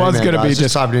heard of It Burning was Man, gonna guys. be just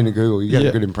just- type it into Google. You get Yeah.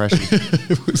 a good impression.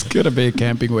 It was going to be a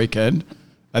camping weekend,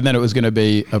 and then it was going to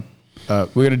be we're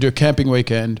going to do a camping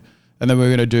weekend, and then we're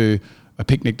going to do a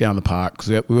picnic down the park because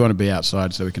we want to be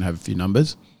outside so we can have a few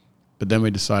numbers. But then we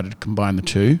decided to combine the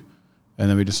two, and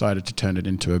then we decided to turn it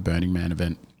into a Burning Man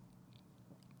event,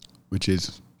 which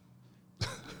is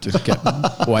just get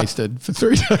wasted for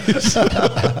 3 days.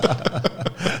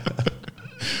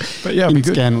 But yeah, it'll be In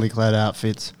good. scantily clad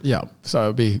outfits. Yeah, so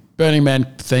it'll be Burning Man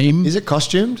theme. Is it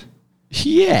costumed?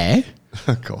 Yeah.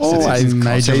 Of course. Always It's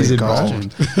majorly involved.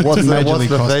 costumed. What's It's the majorly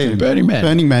theme? costumed. Burning Man.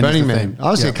 Burning Man. Burning is the Man. theme.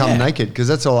 I was going to come Yeah. naked because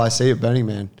that's all I see at Burning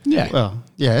Man. Yeah. Well,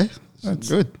 yeah. That's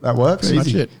good. That works. Pretty much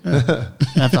easy. it. Yeah. Don't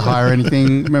have to hire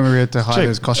anything. Remember we had to hire Cheap.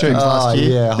 those costumes Oh, last year?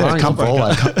 yeah. Hiring's a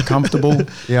ball ache. Comfortable.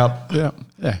 Yep. Yeah.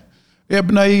 Yeah,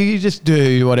 but no, you just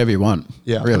do whatever you want.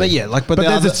 Yeah. Really. But yeah, like, but the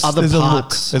there's other there's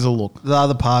parts, a look. the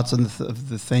other parts and of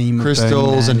the theme, of Crystals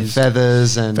Burning Man and is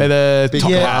feathers and Feather, big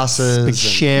top hats, glasses. big and-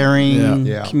 sharing, Yeah.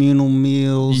 Yeah. communal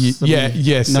meals.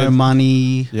 Yes. no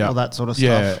money, Yeah. all that sort of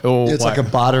Yeah. stuff. Or It's like a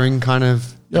bartering kind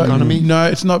of Yeah, economy. No,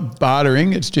 it's not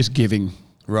bartering. It's just giving.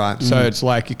 Right. So it's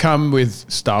like you come with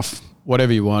stuff,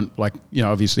 whatever you want. Like, you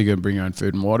know, obviously you're going to bring your own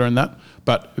food and water and that.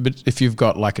 But if you've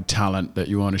got like a talent that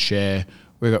you want to share,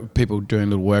 we've got people doing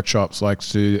little workshops like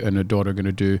Sue and her daughter are going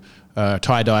to do a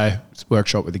tie-dye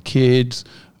workshop with the kids.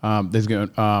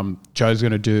 Joe's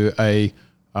going to do a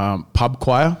pub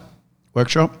choir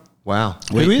workshop. Wow.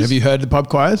 Who is? Have you heard the pub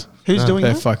choirs? Who's doing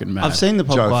They're that? fucking mad. I've seen the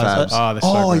pop Joe choirs. Fabs. Oh, they're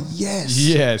so good. Yes.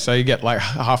 Yeah, so you get like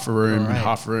half a room Right. and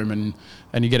half a room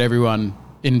and you get everyone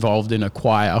involved in a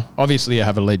choir. Obviously you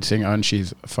have a lead singer and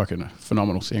she's a fucking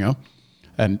phenomenal singer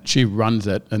and she runs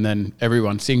it and then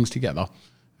everyone sings together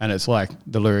and it's like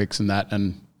the lyrics and that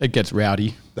and it gets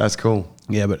rowdy. That's cool.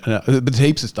 Yeah, but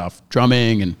heaps of stuff,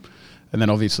 drumming and then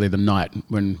obviously the night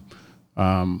when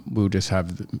we'll just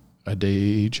have a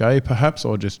DJ perhaps,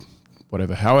 or just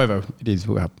whatever. However it is,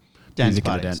 we'll have Dance music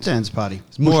party. and a dance. Dance party.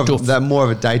 It's more of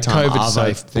a daytime COVID Arvo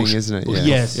safe thing, bush- isn't it? bush-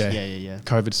 Yes. Yeah. Yeah.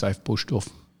 COVID safe Buschdorf.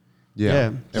 Yeah.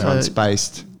 Yeah. Everyone's So-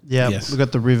 spaced. Yeah, Yes. we've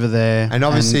got the river there. And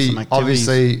obviously, some activities.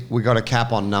 we got a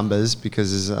cap on numbers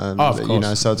because, of you know,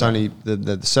 course. so it's only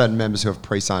the certain members who have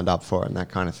pre-signed up for it and that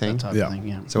kind of thing. That type Yeah. of thing,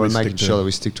 yeah. So We we're making stick to sure it. that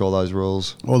we stick to all those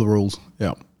rules. All the rules,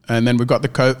 yeah. And then we've got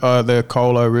the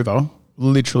Colo River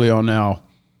literally on our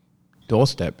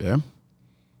doorstep, yeah.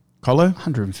 Colo?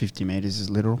 150 meters is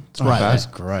literal. It's Oh, right that's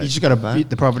there. great. You just got to Bad. hit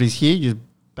the properties here. You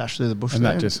bash through the bush And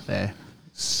there. that just- there.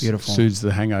 Beautiful. Soothes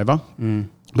the hangover.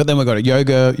 But then we've got a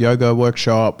yoga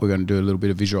workshop. We're going to do a little bit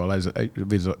of visualization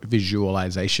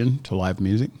to live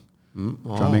music,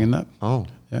 drumming and that. Oh.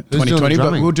 Yeah, Who's doing the 2020, but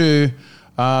drumming? we'll do.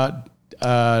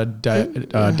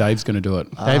 Dave's going to do it.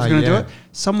 Dave's going to do yeah. it.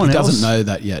 Someone He else doesn't know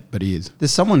that yet, but he is.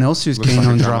 There's someone else who's keen like a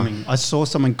on drummer. drumming. I saw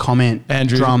someone comment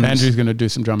Andrew's drums. going to do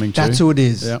some drumming too. That's who it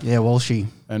is. Yeah. Yeah, Walshy.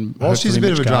 And Well, she's a hopefully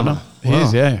bit of Mitch a drummer. Gardner. He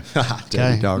is, yeah. Dirty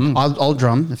Okay. dog. I'll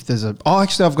drum if there's a. Oh,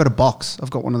 actually, I've got a box. I've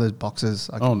got one of those boxes.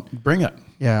 Oh, bring it.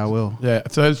 Yeah, I will. Yeah.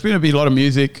 So it's going to be a lot of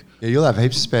music. Yeah, you'll have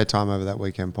heaps of spare time over that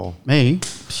weekend, Paul. Me,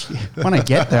 when I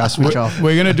get there, I switch off.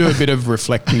 We're going to do a bit of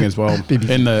reflecting as well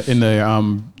in the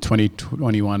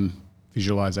 2021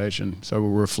 visualization. So we'll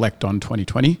reflect on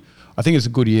 2020. I think it's a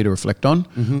good year to reflect on.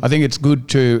 I think it's good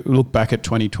to look back at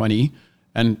 2020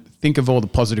 and think of all the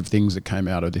positive things that came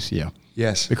out of this year.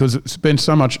 Yes. Because it's been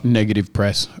so much negative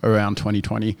press around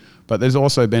 2020, but there's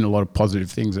also been a lot of positive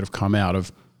things that have come out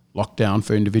of lockdown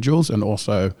for individuals, and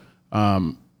also,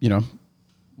 you know,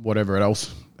 whatever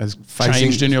else has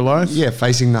changed in your life. Yeah,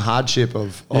 facing the hardship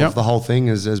of Yep. the whole thing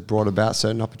has brought about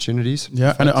certain opportunities.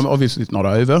 Yeah, and obviously it's not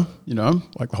over, you know,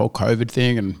 like the whole COVID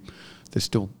thing, and there's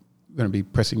still going to be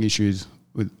pressing issues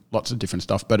with lots of different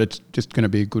stuff, but it's just going to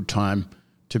be a good time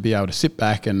to be able to sit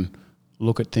back and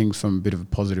look at things from a bit of a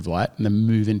positive light and then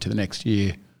move into the next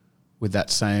year with that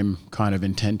same kind of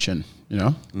intention, you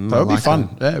know. So it'll be like fun.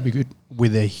 that. Yeah, it'll be good.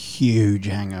 With a huge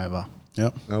hangover.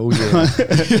 Yeah. Oh, yeah.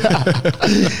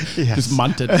 Just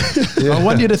munted. I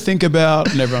want you to think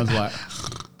about, and everyone's like,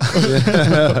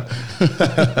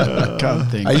 can't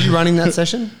think. Are you running that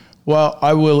session? Well,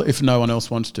 I will if no one else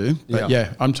wants to. But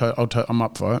Yeah. yeah, I'm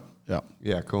up for it. Yeah.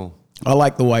 Yeah, cool. I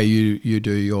like the way you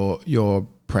do your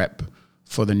prep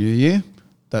for the new year.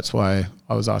 That's why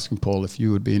I was asking Paul if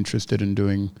you would be interested in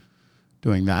doing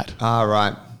that. Ah,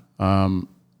 right.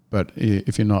 But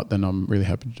if you're not, then I'm really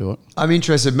happy to do it. I'm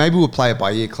interested. Maybe we'll play it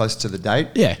by ear close to the date.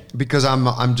 Yeah. Because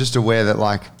I'm just aware that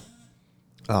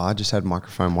I just had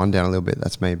microphone one down a little bit.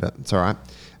 That's me, but it's all right.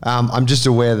 I'm just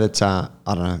aware that I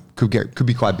don't know, could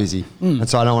be quite busy, and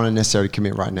so I don't want to necessarily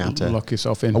commit right now to Lock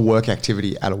yourself in. a work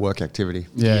activity at a work activity.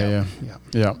 Yeah.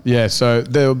 So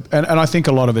and I think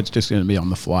a lot of it's just going to be on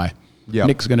the fly. Yep.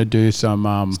 Nick's going to do some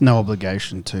No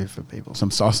obligation too for people.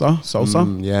 salsa,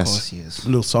 Mm, yes. Of course he is.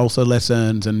 little salsa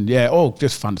lessons, and all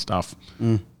just fun stuff.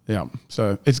 Yeah.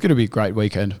 So it's going to be a great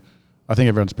weekend. I think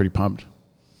everyone's pretty pumped.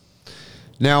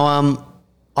 Now,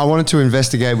 I wanted to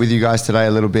investigate with you guys today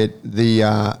a little bit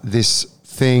this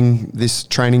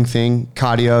training thing,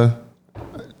 cardio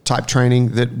type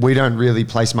training that we don't really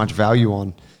place much value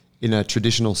on in a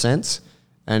traditional sense.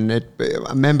 And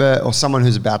a member or someone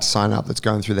who's about to sign up that's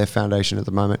going through their foundation at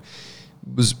the moment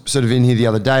was sort of in here the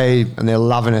other day and they're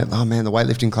loving it. Oh man, the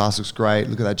weightlifting class looks great.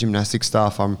 Look at that gymnastic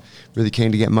stuff. I'm really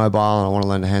keen to get mobile and I want to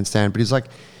learn to handstand. But he's like,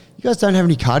 you guys don't have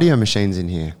any cardio machines in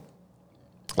here.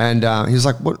 And he was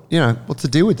like, what's the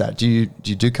deal with that? Do you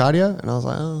do cardio? And I was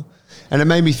like, oh. And it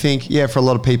made me think, for a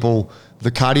lot of people,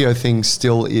 the cardio thing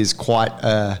still is quite,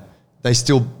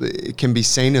 it can be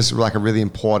seen as like a really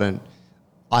important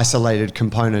isolated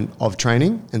component of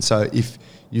training. And so if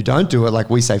you don't do it, like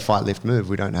we say fight, lift, move,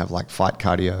 we don't have like fight,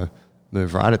 cardio,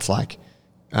 move, right? It's like,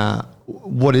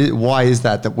 why is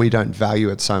that we don't value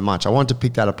it so much? I want to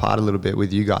pick that apart a little bit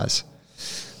with you guys.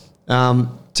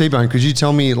 T-Bone, could you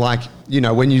tell me,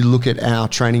 when you look at our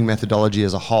training methodology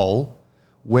as a whole,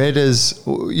 what is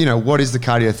the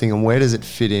cardio thing and where does it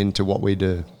fit into what we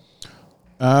do?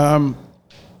 I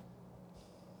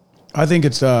think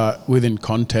it's within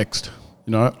context,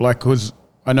 because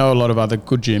I know a lot of other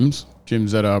good gyms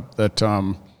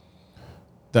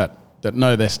that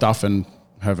know their stuff and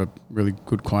have a really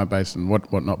good client base and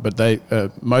whatnot. But they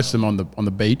most of them on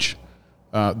the beach,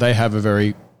 they have a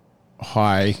very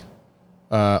high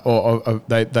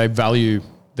they value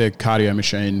their cardio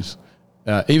machines.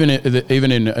 Even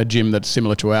in a gym that's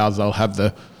similar to ours, they'll have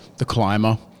the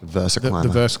climber VersaClimber. the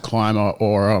VersaClimber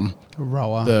or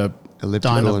Rower. the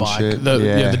elliptical and Dynabike. shit.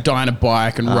 the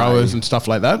Dynabike and rowers and stuff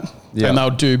like that. Yeah. And they'll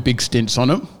do big stints on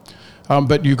it.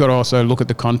 But you've got to also look at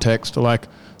the context. Like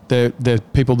the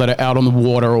people that are out on the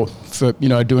water or for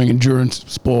doing endurance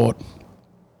sport.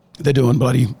 They're doing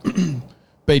bloody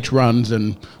beach runs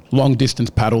and long distance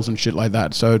paddles and shit like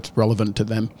that. So it's relevant to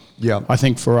them. Yeah. I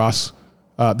think for us,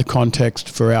 the context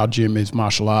for our gym is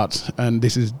martial arts, and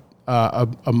this is a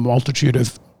multitude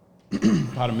of,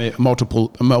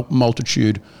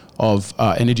 multitude of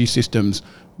energy systems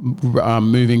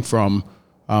moving from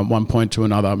one point to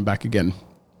another and back again.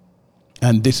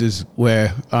 And this is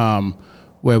where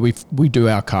we do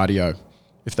our cardio,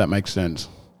 if that makes sense.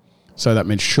 So that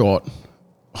means short,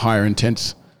 higher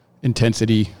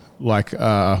intensity, like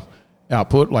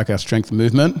output, like our strength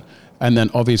movement, and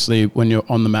then obviously when you're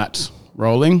on the mats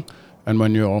rolling, and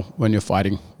when you're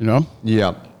fighting,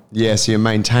 Yeah. Yeah, so you're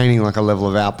maintaining like a level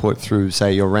of output through,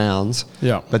 say, your rounds.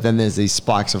 Yeah. But then there's these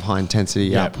spikes of high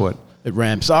intensity output. It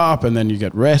ramps up, and then you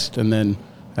get rest, and then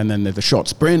there's a short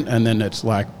sprint, and then it's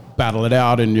like battle it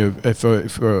out, and you're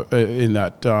in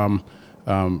that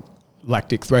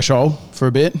lactic threshold for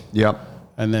a bit. Yep.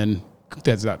 And then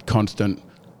there's that constant,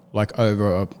 like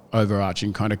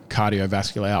overarching kind of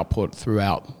cardiovascular output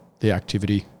throughout the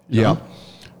activity. Yeah.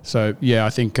 So yeah, I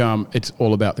think it's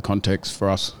all about the context for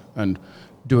us, and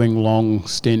doing long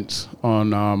stints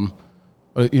on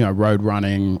road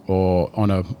running or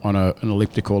on an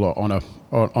elliptical or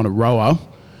on a rower.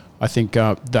 I think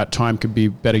that time could be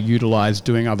better utilized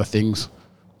doing other things.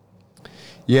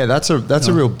 Yeah, that's a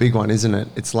real big one, isn't it?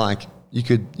 It's like you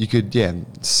could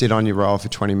sit on your rower for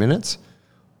 20 minutes.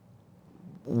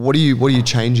 What are you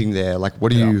changing there? Like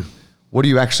what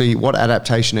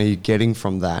adaptation are you getting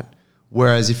from that?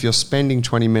 Whereas if you're spending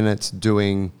 20 minutes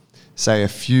doing, say, a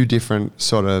few different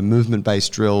sort of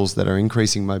movement-based drills that are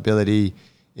increasing mobility,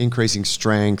 increasing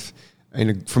strength,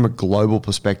 from a global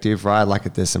perspective, right?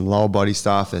 Like there's some lower body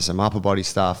stuff, there's some upper body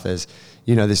stuff, there's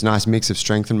this nice mix of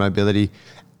strength and mobility.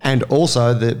 And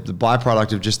also the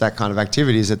byproduct of just that kind of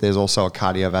activity is that there's also a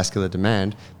cardiovascular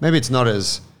demand. Maybe it's not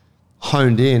as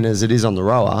honed in as it is on the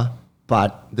rower,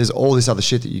 but there's all this other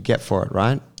shit that you get for it,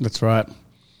 right? That's right.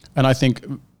 And I think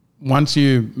once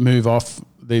you move off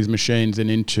these machines and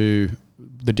into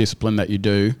the discipline that you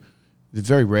do, it's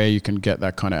very rare you can get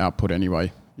that kind of output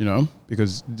anyway,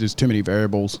 because there's too many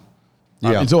variables.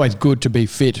 Yeah. It's always good to be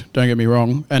fit, don't get me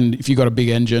wrong. And if you've got a big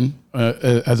engine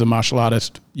as a martial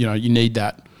artist, you need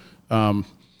that.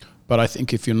 But I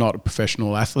think if you're not a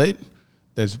professional athlete,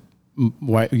 there's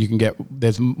way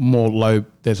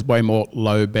more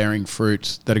low bearing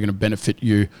fruits that are going to benefit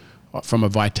you from a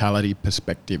vitality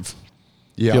perspective.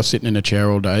 Yeah. If you're sitting in a chair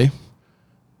all day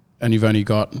and you've only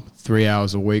got 3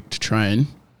 hours a week to train,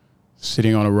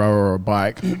 sitting on a rower or a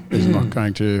bike is not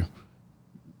going to.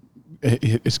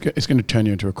 It's going to turn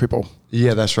you into a cripple.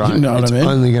 Yeah, that's right. You know it's what I mean?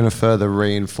 only going to further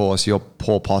reinforce your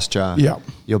poor posture,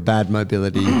 your bad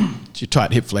mobility. It's your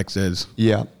tight hip flexors.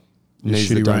 Yeah. Your Knees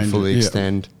that shitty don't range. fully Yeah.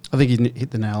 extend. I think you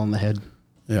hit the nail on the head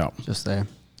Yeah. just there.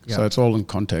 So it's all in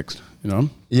context,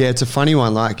 Yeah, it's a funny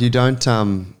one. Like you don't,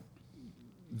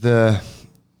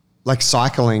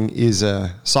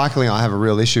 cycling I have a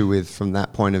real issue with from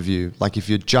that point of view. Like if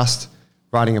you're just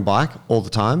riding a bike all the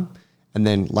time, and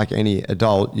then like any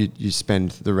adult, you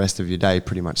spend the rest of your day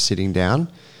pretty much sitting down,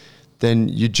 then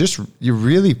you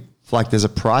really, like there's a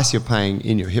price you're paying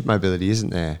in your hip mobility, isn't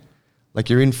there? Like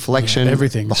you're in flexion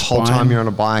everything, the whole spine. time you're on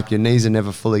a bike, your knees are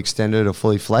never fully extended or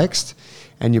fully flexed,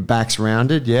 and your back's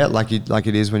rounded, like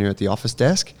it is when you're at the office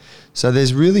desk. So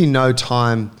there's really no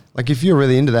time, like if you're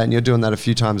really into that and you're doing that a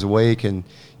few times a week and,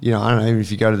 I don't know, even if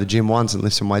you go to the gym once and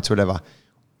lift some weights or whatever,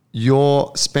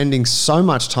 you're spending so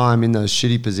much time in those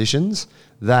shitty positions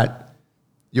that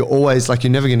you're always like,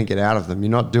 you're never going to get out of them. You're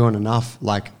not doing enough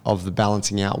like of the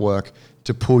balancing out work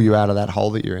to pull you out of that hole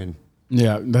that you're in.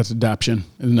 Yeah, that's adaptation,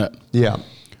 isn't it? Yeah.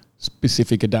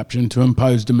 Specific adaptation to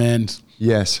impose demands.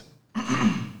 Yes.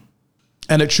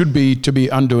 And it should be, to be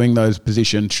undoing those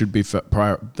positions should be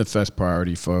the first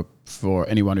priority for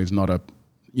anyone who's not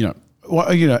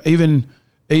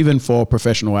even for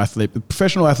professional athletes.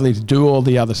 Professional athletes do all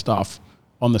the other stuff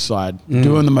on the side,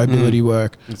 doing the mobility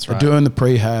work, That's they're right. doing the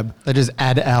prehab. They just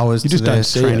add hours You to just their don't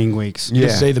see training it. weeks. You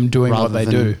just Yeah. see them doing what Rather they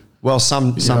than- do. Well, some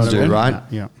know what I do, mean? right?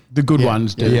 Yeah. The good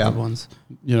ones do. Yeah. Good ones.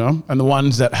 And the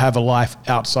ones that have a life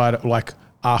outside, like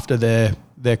after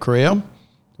their career,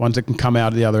 ones that can come out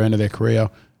of the other end of their career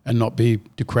and not be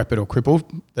decrepit or crippled.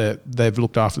 They've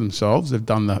looked after themselves. They've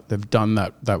done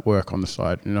that work on the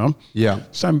side. Yeah.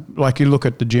 Same like you look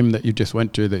at the gym that you just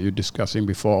went to that you're discussing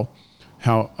before,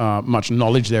 how much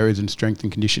knowledge there is in strength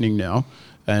and conditioning now,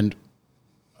 And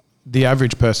the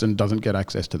average person doesn't get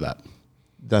access to that.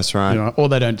 That's right. You know, or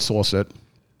they don't source it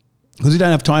because you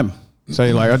don't have time. So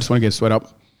you're like, I just want to get sweat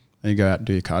up, and you go out and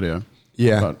do your cardio.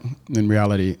 Yeah. But in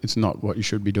reality, it's not what you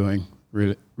should be doing,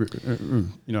 really, you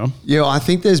know? Yeah, I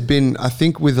think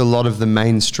with a lot of the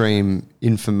mainstream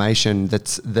information that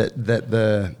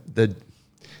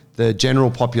the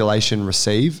general population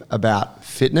receive about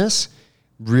fitness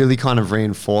really kind of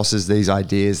reinforces these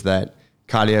ideas that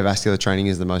cardiovascular training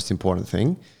is the most important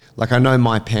thing. Like I know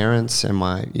my parents and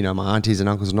my aunties and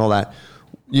uncles and all that,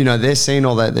 you know, they're seeing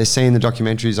all that. They're seeing the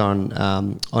documentaries on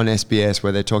SBS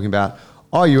where they're talking about,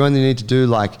 oh, you only need to do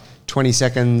like 20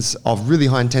 seconds of really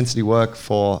high intensity work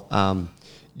for,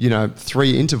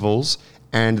 3 intervals.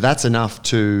 And that's enough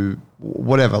to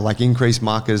whatever, like increase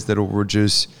markers that will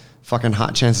reduce fucking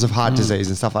chances of heart disease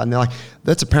and stuff like that. And they're like,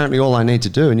 that's apparently all I need to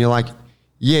do. And you're like,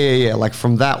 yeah. Like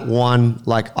from that one,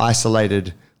 like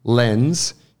isolated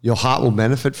lens, your heart will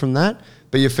benefit from that,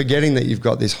 but you're forgetting that you've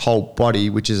got this whole body,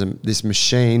 which is this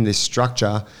machine, this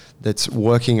structure that's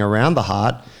working around the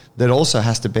heart that also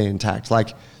has to be intact.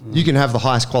 Like you can have the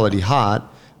highest quality heart,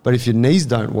 but if your knees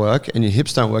don't work and your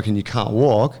hips don't work and you can't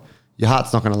walk, your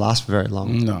heart's not going to last for very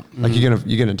long. No. Like you're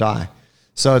going to die.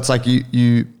 So it's like I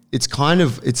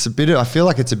feel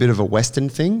like it's a bit of a Western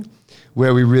thing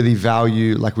where we really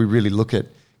value, like we really look at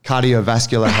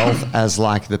cardiovascular health as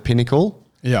like the pinnacle.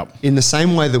 Yeah. In the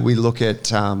same way that we look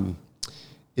at,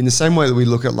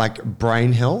 like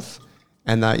brain health,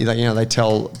 and that, they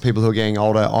tell people who are getting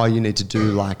older, oh, you need to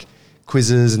do like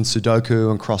quizzes and Sudoku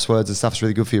and crosswords and stuff. It's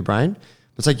really good for your brain.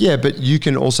 It's like, yeah, but you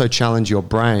can also challenge your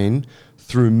brain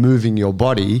through moving your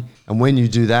body, and when you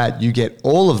do that, you get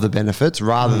all of the benefits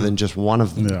rather than just one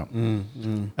of them.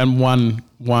 Yeah. And one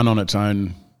on its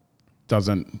own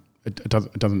doesn't. It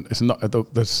doesn't. It's not.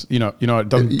 This. It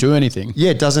doesn't do anything.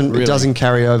 Yeah, it doesn't. Really. It doesn't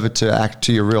carry over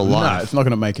to your real life. No, it's not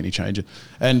going to make any changes.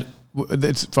 And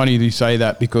it's funny you say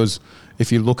that because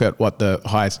if you look at what the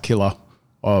highest killer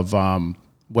of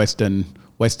Westerners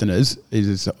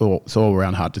is, it's all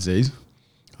around heart disease,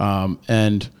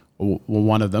 and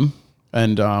one of them.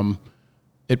 And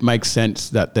it makes sense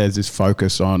that there's this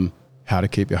focus on how to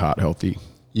keep your heart healthy.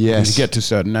 Yes. And you get to a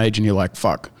certain age and you're like,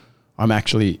 fuck, I'm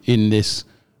actually in this.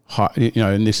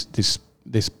 In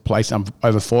this place, I'm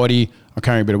over 40, I'm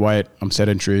carrying a bit of weight, I'm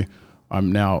sedentary,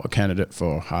 I'm now a candidate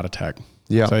for a heart attack.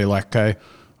 Yeah. So you're like, okay,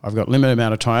 I've got limited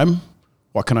amount of time.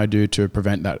 What can I do to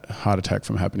prevent that heart attack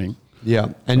from happening? Yeah.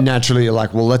 And naturally you're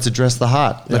like, well, let's address the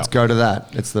heart. Let's go to that.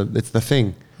 It's the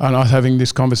thing. And I was having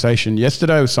this conversation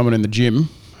yesterday with someone in the gym,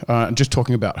 just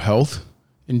talking about health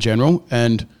in general.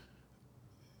 And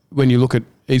when you look at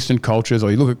Eastern cultures,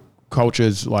 or you look at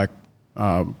cultures like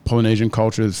Polynesian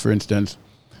cultures, for instance,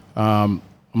 I'm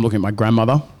looking at my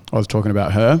grandmother. I was talking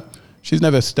about her. She's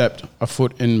never stepped a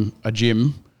foot in a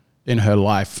gym in her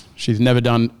life. She's never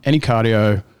done any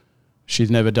cardio. She's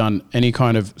never done any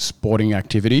kind of sporting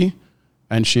activity.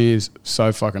 And she is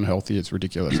so fucking healthy. It's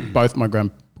ridiculous. Both my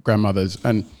grandmothers.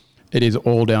 And it is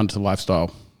all down to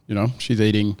lifestyle. She's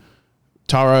eating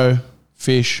taro,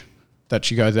 fish that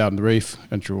she goes out in the reef,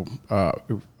 and she'll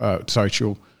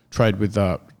trade with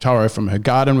taro from her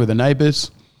garden with her neighbours.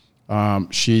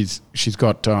 She's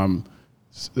got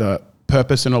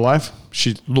purpose in her life.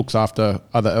 She looks after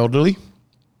other elderly.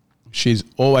 She's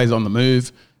always on the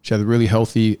move. She has a really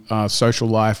healthy social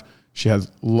life. She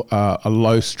has a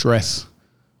low stress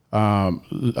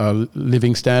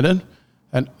living standard.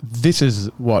 And this is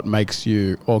what makes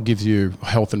you, or gives you,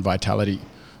 health and vitality.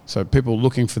 So people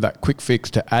looking for that quick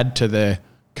fix to add to their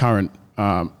current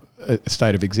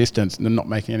state of existence, and they're not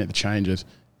making any of the changes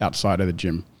outside of the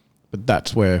gym. But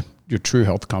that's where your true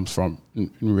health comes from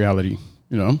in reality,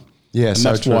 Yeah, and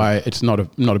so that's why it's not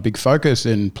a big focus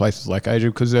in places like Asia,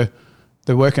 because they're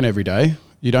working every day.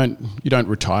 You don't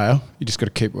retire. You just got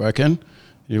to keep working.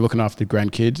 You're looking after the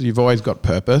grandkids. You've always got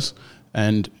purpose,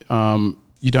 and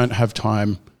you don't have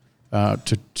time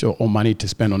or money to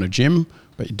spend on a gym,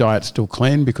 but your diet's still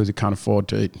clean because you can't afford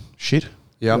to eat shit.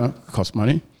 Yeah, it costs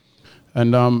money.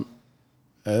 And I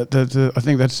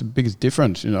think that's the biggest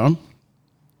difference,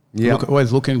 Yeah.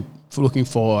 Always looking for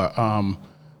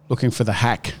the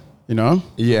hack,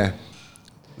 Yeah.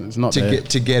 It's not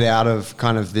to get out of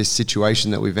kind of this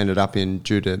situation that we've ended up in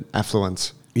due to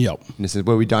affluence. Yep. In a sense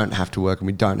where we don't have to work and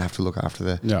we don't have to look after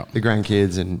the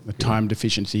grandkids and the time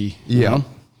deficiency. Yeah.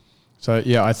 So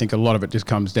yeah, I think a lot of it just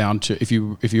comes down to if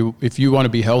you want to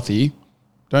be healthy,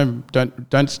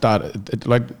 don't start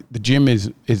like the gym is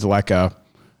like and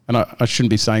I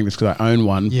shouldn't be saying this because I own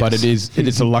one, but it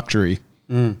is a luxury.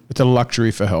 It's a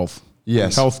luxury for health.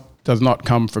 Yes. Health does not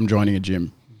come from joining a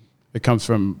gym. It comes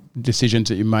from decisions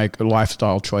that you make,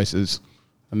 lifestyle choices,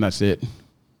 and that's it.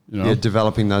 You know? Yeah,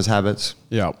 developing those habits.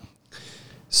 Yeah.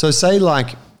 So say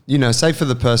say for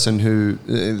the person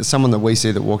who, someone that we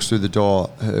see that walks through the door,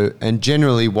 and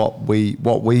generally what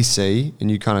we see, and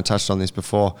you kind of touched on this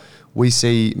before, we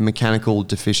see mechanical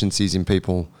deficiencies in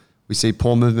people. We see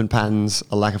poor movement patterns,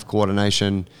 a lack of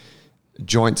coordination,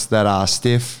 joints that are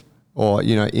stiff or,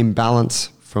 imbalance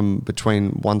from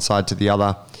between one side to the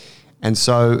other. And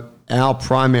so our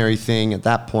primary thing at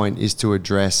that point is to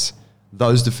address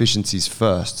those deficiencies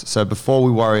first. So before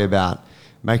we worry about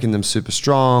making them super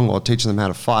strong or teaching them how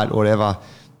to fight or whatever,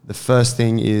 the first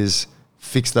thing is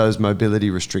fix those mobility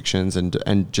restrictions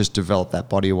and just develop that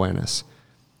body awareness.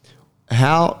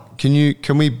 How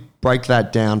can we break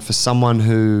that down for someone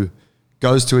who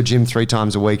goes to a gym 3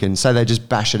 times a week and say they just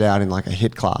bash it out in like a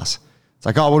HIIT class? It's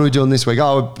like, oh, what are we doing this week?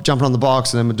 Oh, we're jumping on the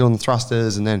box, and then we're doing the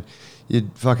thrusters, and then you're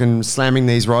fucking slamming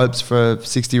these ropes for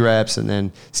 60 reps, and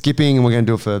then skipping, and we're going to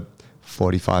do it for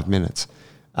 45 minutes.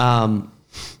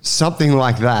 Something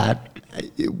like that.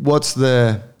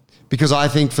 Because I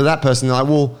think for that person, they're like,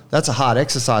 well, that's a hard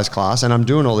exercise class, and I'm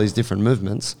doing all these different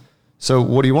movements. So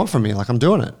what do you want from me? Like, I'm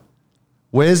doing it.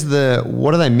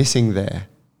 What are they missing there?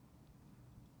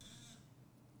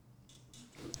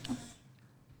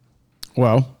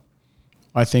 Well,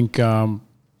 I think you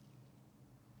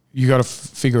got to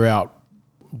figure out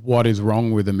what is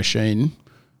wrong with the machine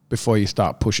before you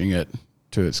start pushing it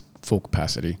to its full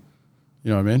capacity.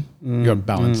 You know what I mean? You got to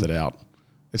balance it out.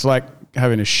 It's like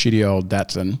having a shitty old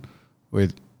Datsun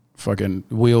with fucking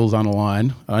wheels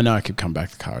unaligned. I know I could come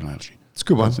back to car analogy. It's a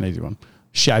good one. That's an easy one.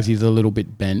 Chassis a little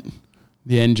bit bent.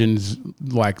 The engine's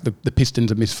like the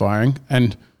pistons are misfiring,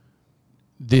 and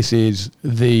this is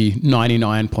the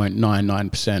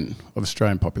 99.99% of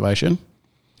Australian population.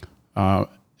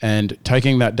 And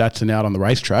taking that Datsun out on the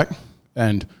racetrack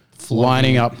and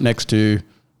lining up next to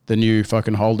the new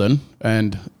fucking Holden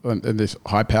and this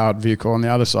high-powered vehicle on the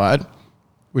other side,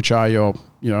 which are your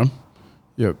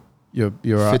Fitzbro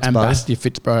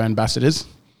ambassadors,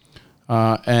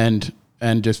 and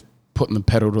just putting the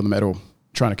pedal to the metal,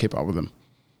 trying to keep up with them.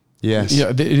 Yes. Yeah,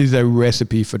 it is a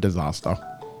recipe for disaster.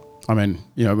 I mean,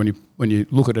 when you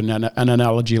look at an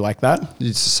analogy like that,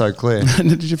 It's so clear.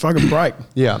 did you fucking break?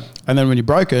 Yeah. And then when you're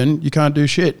broken, you can't do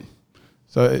shit.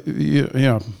 So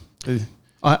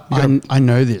I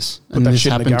know this, and that this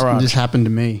shit in the garage. This happened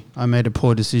to me. I made a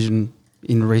poor decision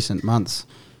in recent months,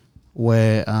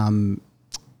 where I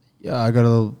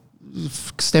got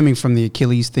stemming from the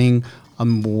Achilles thing.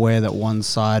 I'm aware that one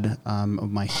side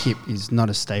of my hip is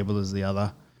not as stable as the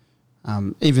other,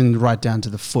 even right down to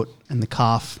the foot and the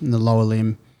calf and the lower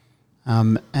limb,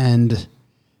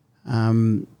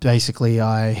 basically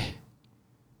I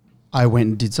went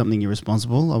and did something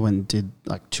irresponsible. I went and did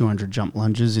like 200 jump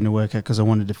lunges in a workout because I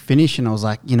wanted to finish, and I was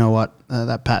like, you know what,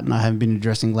 that pattern I haven't been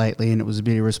addressing lately, and it was a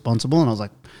bit irresponsible, and I was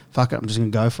like, fuck it, I'm just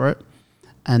going to go for it.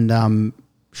 And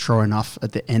sure enough,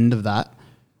 at the end of that,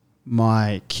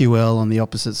 my QL on the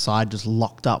opposite side just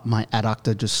locked up. My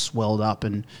adductor just swelled up,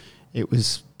 and it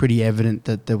was pretty evident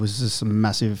that there was just some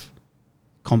massive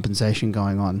compensation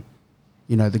going on.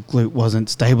 The glute wasn't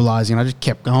stabilizing. I just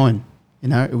kept going.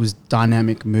 It was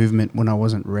dynamic movement when I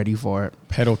wasn't ready for it.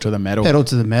 pedal to the metal. Pedal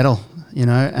to the metal,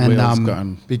 and Wheels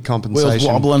going. Big compensation. Wheels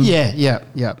wobbling. yeah.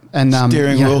 And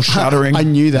Steering wheel shuddering. I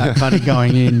knew that kind of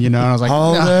going in, and I was like,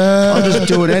 I'll just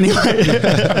do it anyway.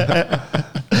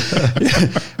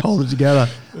 Hold it together.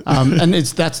 And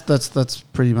that's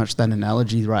pretty much that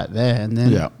analogy right there. And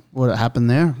then what happened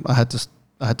there, I had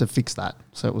to fix that.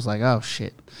 So it was like, oh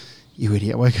shit, you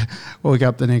idiot. Woke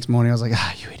up the next morning, I was like,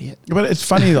 you idiot. But it's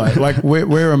funny though, like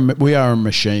we are a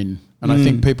machine, and I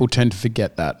think people tend to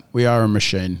forget that we are a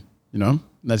machine.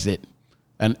 That's it.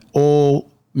 And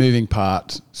all moving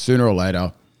parts, sooner or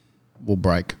later, will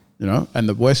break. And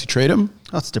the worse you treat them,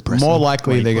 That's depressing. more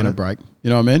likely they're going to break.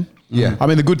 You know what I mean? Yeah. I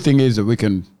mean, the good thing is that we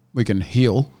can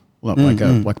heal like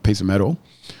a piece of metal,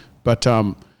 but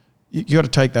you got to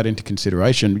take that into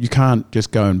consideration. You can't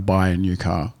just go and buy a new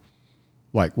car,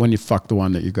 like when you fuck the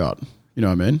one that you got. You know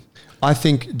what I mean? I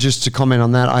think, just to comment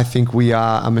on that, I think we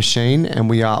are a machine, and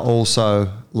we are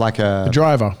also like a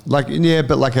driver. Like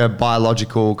a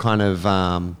biological kind of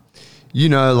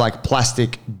like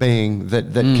plastic being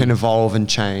that can evolve and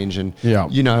change, and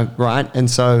right?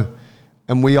 And so,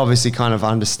 and we obviously kind of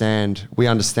understand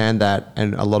that,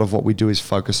 and a lot of what we do is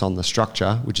focus on the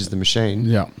structure, which is the machine.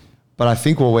 Yeah. But I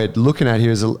think what we're looking at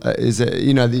here is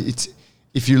it's,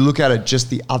 if you look at it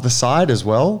just the other side as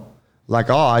well, like,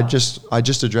 I just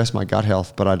address my gut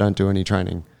health, but I don't do any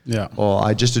training. Yeah. Or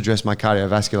I just address my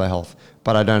cardiovascular health,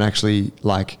 but I don't actually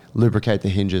like lubricate the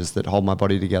hinges that hold my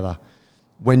body together.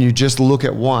 When you just look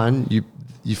at one,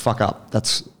 you fuck up.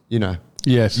 That's, you know,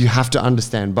 Yes. you have to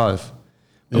understand both.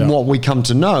 And Yeah. what we come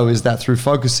to know is that through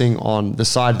focusing on the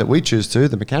side that we choose to,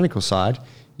 the mechanical side,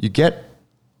 you get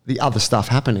the other stuff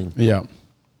happening. Yeah.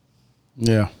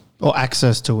 Yeah. Or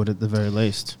access to it at the very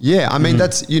least. Yeah, I mean,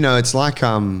 that's, you know, it's like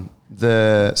sorry,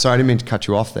 I didn't mean to cut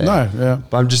you off there. No, yeah.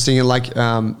 But I'm just thinking like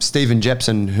Stephen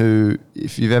Jepson, who,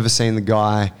 if you've ever seen the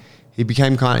guy, he had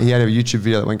a YouTube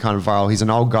video that went kind of viral. He's an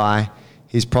old guy.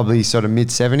 He's probably sort of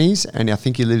mid-70s, and I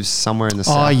think he lives somewhere in the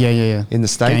Oh, South. yeah. In the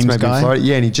States, Games maybe guy. in Florida.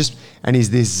 Yeah, and he's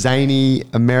this zany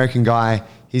American guy.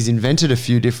 He's invented a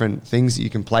few different things that you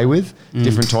can play with,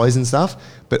 different toys and stuff,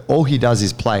 but all he does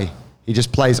is play. He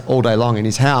just plays all day long, and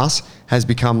his house has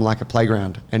become like a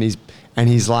playground, and he's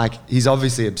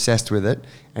obviously obsessed with it,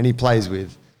 and he plays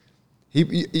with.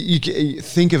 You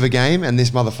think of a game, and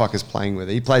this motherfucker's playing with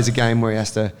it. He plays a game where he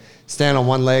has to stand on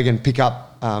one leg and pick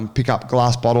up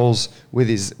glass bottles with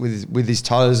his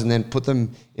toes, and then put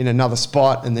them in another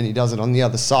spot, and then he does it on the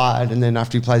other side. And then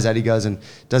after he plays that, he goes and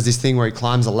does this thing where he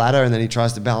climbs a ladder, and then he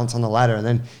tries to balance on the ladder, and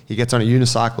then he gets on a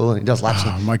unicycle and he does laps.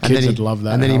 My and kids then would love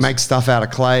that And then he house. makes stuff out of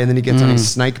clay, and then he gets on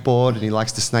his snakeboard, and he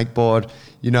likes to snakeboard.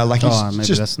 You know, like he's Maybe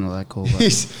just that's not that cool. But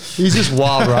he's just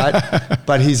wild, right?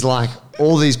 But he's like,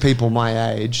 all these people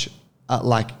my age,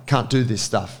 like, can't do this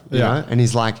stuff, you know? And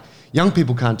he's like, young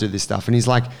people can't do this stuff. And he's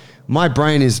like, my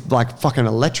brain is like fucking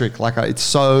electric. Like, it's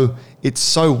so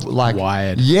like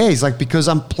wired. Yeah, he's like, because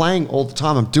I'm playing all the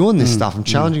time. I'm doing this stuff. I'm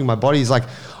challenging my body. He's like,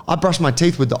 I brush my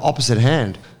teeth with the opposite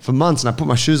hand for months, and I put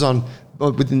my shoes on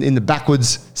in the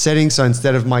backwards setting. So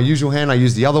instead of my usual hand, I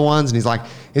use the other ones. And he's like,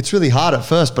 it's really hard at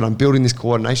first, but I'm building this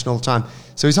coordination all the time.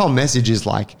 So his whole message is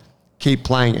like, keep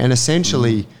playing. And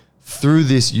essentially through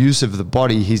this use of the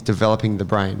body, he's developing the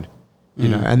brain, you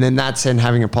know, and then that's then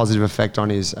having a positive effect on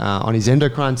his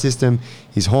endocrine system.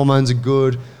 His hormones are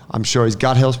good. I'm sure his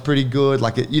gut health's pretty good.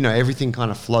 Like, you know, everything kind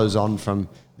of flows on from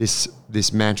this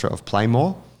mantra of play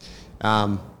more.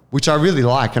 Which I really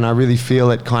like, and I really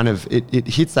feel it kind of, it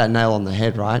hits that nail on the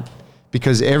head, right?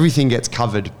 Because everything gets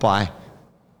covered by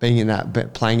being in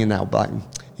that, playing in that, like,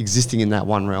 existing in that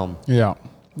one realm. Yeah.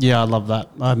 yeah, I love that.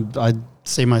 I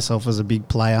see myself as a big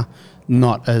player,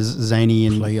 not as zany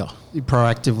and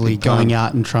proactively Big time. going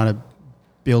out and trying to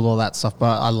build all that stuff.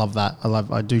 But I love that.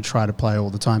 I do try to play all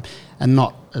the time, and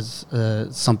not as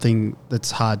something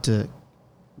that's hard to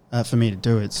for me to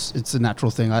do. It's a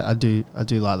natural thing. I do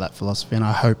like that philosophy, and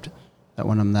I hoped that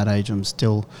when I'm that age, I'm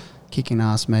still kicking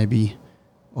ass, maybe,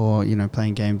 or, you know,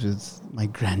 playing games with my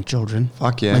grandchildren.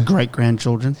 Fuck yeah. My great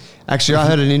grandchildren. Actually, I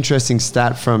heard an interesting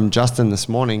stat from Justin this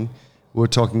morning. We were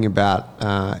talking about,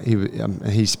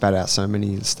 he spat out so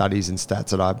many studies and stats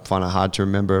that I find it hard to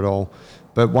remember it all.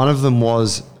 But one of them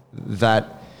was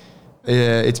that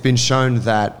it's been shown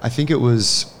that I think it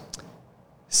was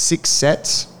 6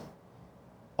 sets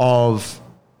of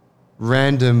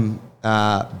random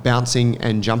bouncing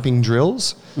and jumping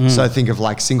drills. So think of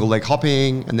like single leg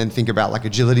hopping, and then think about like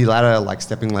agility ladder, like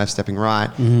stepping left, stepping right,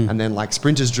 and then like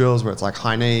sprinters drills where it's like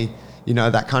high knee, you know,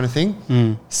 that kind of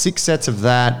thing. 6 sets of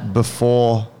that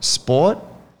before sport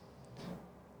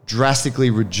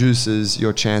drastically reduces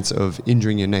your chance of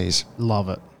injuring your knees. Love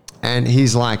it. And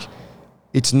he's like,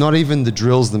 it's not even the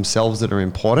drills themselves that are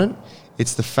important.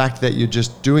 It's the fact that you're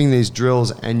just doing these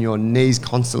drills and your knees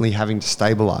constantly having to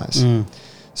stabilize.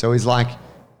 So he's like,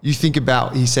 you think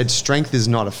about, he said strength is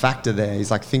not a factor there.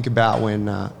 He's like, think about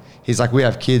when, he's like, we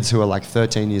have kids who are like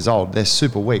 13 years old. They're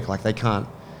super weak. Like they can't,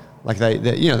 like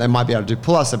they you know, they might be able to do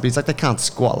pull-ups, but he's like, they can't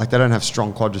squat. Like they don't have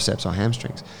strong quadriceps or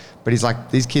hamstrings. But he's like,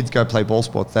 these kids go play ball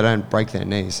sports. They don't break their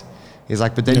knees. He's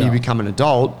like, but then you become an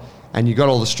adult and you got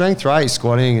all the strength, right? You're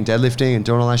squatting and deadlifting and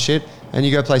doing all that shit. And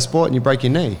you go play sport and you break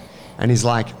your knee. And he's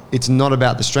like, it's not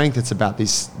about the strength, it's about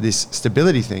this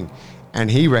stability thing. And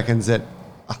he reckons that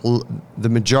the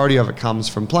majority of it comes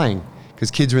from playing,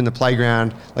 because kids are in the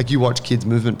playground. Like you watch kids'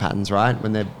 movement patterns, right?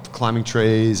 When they're climbing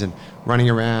trees and running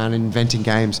around and inventing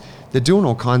games, they're doing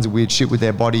all kinds of weird shit with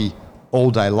their body all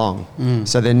day long.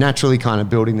 So they're naturally kind of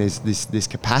building this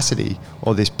capacity,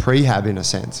 or this prehab in a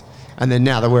sense. And then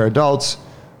now that we're adults,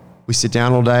 we sit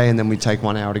down all day and then we take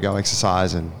 1 hour to go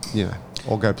exercise and, you know,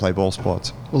 or go play ball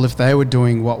sports. Well, if they were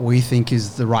doing what we think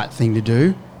is the right thing to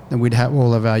do, then we'd have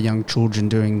all of our young children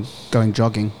going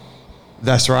jogging.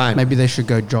 That's right. Maybe they should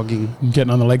go jogging.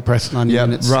 Getting on the leg press. 90 Yeah,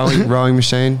 minutes. rowing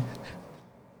machine.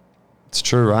 It's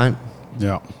true, right?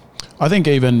 Yeah. I think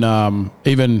even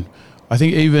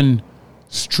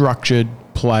structured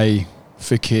play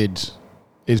for kids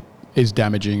is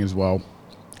damaging as well.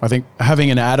 I think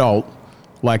having an adult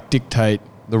like dictate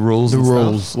The rules. the and stuff.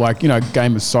 rules, like, you know,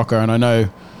 game of soccer. And I know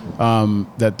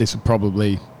that this would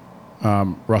probably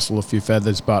rustle a few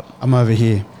feathers, but I'm over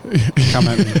here. Come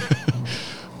at me.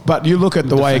 But you look at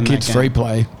the way Defend that kids game. free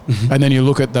play, and then you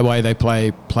look at the way they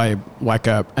play like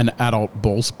an adult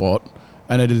ball sport,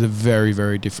 and it is a very,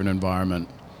 very different environment.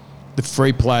 The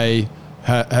free play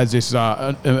has this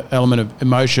element of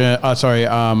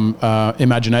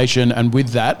imagination, and with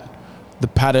that, the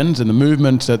patterns and the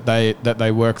movements that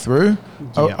they work through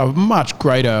are much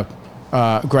greater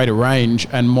range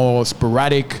and more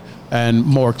sporadic and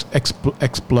more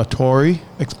exploratory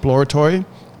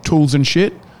tools and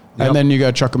shit. Yep. And then you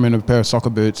go chuck them in a pair of soccer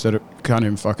boots that can't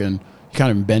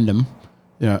even bend them,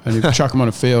 you know, and you chuck them on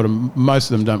a field, and most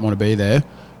of them don't want to be there.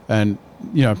 And,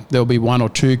 you know, there'll be one or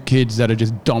two kids that are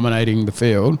just dominating the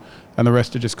field, and the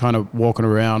rest are just kind of walking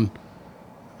around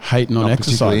hating on Not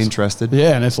particularly exercise. interested.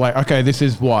 Yeah, and it's like, okay, this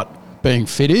is what being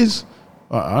fit is.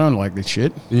 I don't like this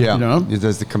shit. Yeah. You know?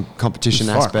 There's the competition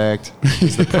Fuck. aspect.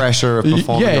 There's the pressure of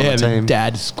performing on the the team.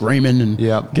 dad screaming and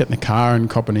Yep. getting the car and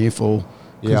cop an earful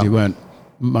because Yep. you weren't,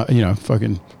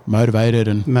 fucking motivated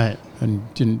and Mate.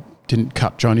 didn't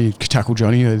tackle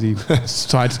Johnny as he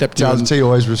sidestepped you. Does T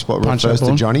always punch refers that to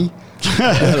ball? Johnny?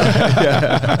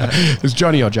 It's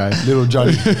Johnny or Jay. Little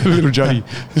Johnny. Little Johnny.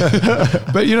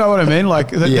 But you know what I mean?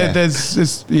 Like, Yeah. there's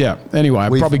this, Anyway,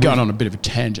 I'm We've- probably going we've- on a bit of a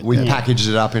tangent. We there. packaged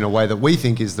it up in a way that we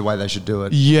think is the way they should do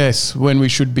it. Yes, when we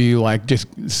should be like just,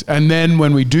 and then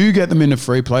when we do get them into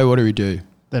free play, what do?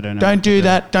 They don't know. Don't do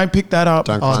that. Don't pick that up.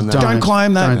 Don't climb that. Don't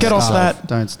climb that. Don't Get off start. that.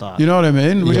 Don't start. You know what I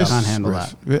mean? We Yeah. just Can't handle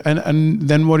that. And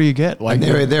then what do you get? Like,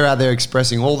 And they're out there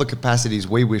expressing all the capacities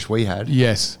we wish we had.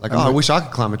 yes. Like, And I we- wish I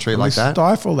could climb a tree and like we that.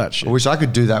 stifle that shit. I wish I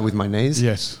could do that with my knees.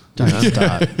 Yes. Don't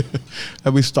start.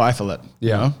 And we stifle it.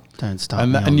 Yeah. You know? Don't start.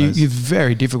 And, me that, on and those. you're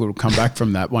very difficult to come back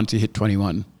from that once you hit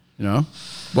 21. You know?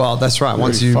 Well, that's right.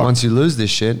 Once Really fucked. you lose this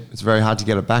shit, it's very hard to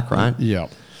get it back, right? Yeah.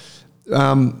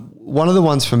 One of the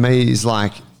ones for me is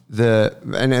like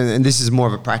and this is more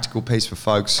of a practical piece for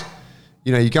folks.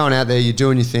 You know, you're going out there, you're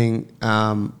doing your thing.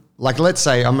 Like, let's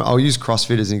say I'll use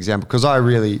CrossFit as an example because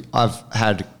I've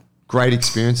had great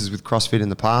experiences with CrossFit in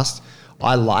the past.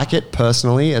 I like it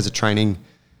personally as a training,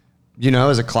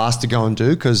 as a class to go and do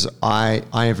because I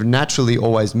have naturally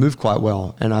always moved quite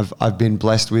well and I've been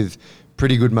blessed with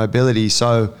pretty good mobility.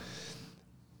 So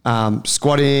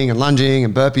squatting and lunging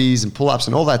and burpees and pull-ups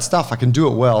and all that stuff, I can do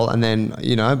it well. And then,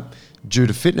 due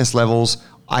to fitness levels,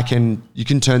 you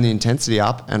can turn the intensity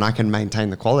up and I can maintain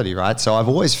the quality, right? So I've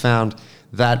always found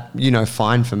that,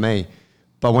 fine for me.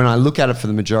 But when I look at it for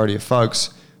the majority of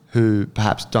folks who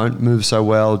perhaps don't move so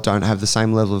well, don't have the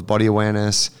same level of body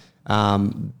awareness,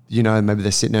 maybe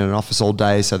they're sitting in an office all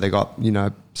day, so they got,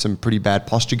 some pretty bad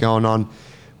posture going on,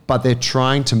 but they're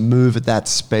trying to move at that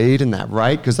speed and that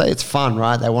rate because it's fun,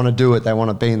 right? They want to do it. They want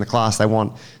to be in the class. They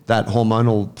want that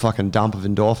hormonal fucking dump of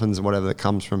endorphins and whatever that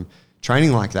comes from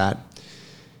training like that.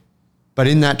 But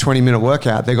in that 20-minute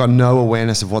workout, they've got no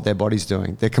awareness of what their body's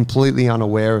doing. They're completely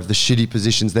unaware of the shitty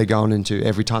positions they're going into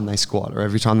every time they squat or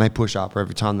every time they push up or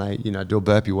every time they, do a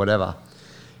burpee, whatever.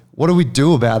 What do we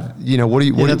do about,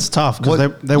 That's tough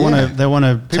because they want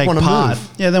to take wanna part. move.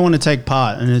 Yeah, they want to take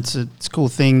part, and it's a cool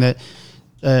thing that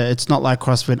it's not like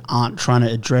CrossFit aren't trying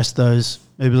to address those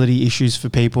mobility issues for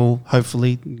people.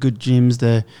 Hopefully, good gyms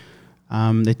they're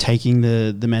taking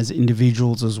them as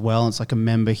individuals as well. It's like a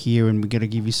member here, and we're going to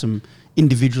give you some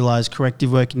individualized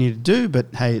corrective work you need to do. But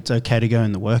hey, it's okay to go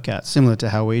in the workout, similar to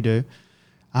how we do.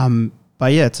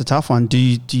 But yeah, it's a tough one. Do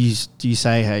you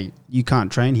say, hey, you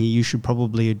can't train here, you should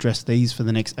probably address these for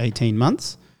the next 18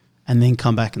 months and then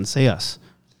come back and see us?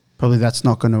 Probably that's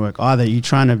not going to work either. You're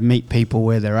trying to meet people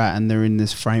where they're at and they're in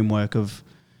this framework of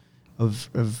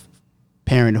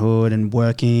parenthood and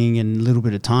working and a little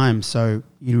bit of time. So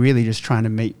you're really just trying to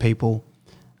meet people,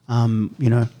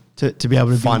 to be able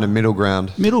to find a middle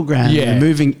ground. middle ground Yeah. and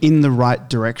moving in the right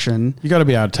direction. You got to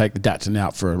be able to take the Datsun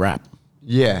out for a wrap.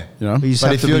 Yeah. You know? But you just But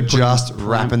have if to be you're putting- just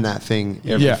wrapping that thing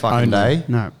every Yeah, fucking only. day,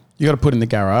 No. You got to put it in the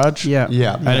garage. Yeah.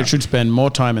 Yeah. And it should spend more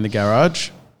time in the garage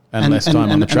and And- less and- time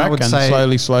on and- the and I track. would And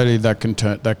say- slowly that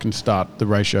can start, the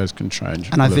ratios can change.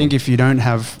 And I think if you don't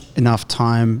have enough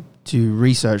time to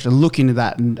research and look into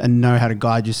that and know how to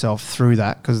guide yourself through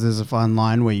that, because there's a fine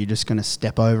line where you're just going to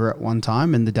step over at one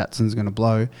time and the Datsun's going to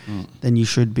blow, then you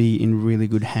should be in really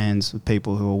good hands with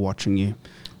people who are watching you.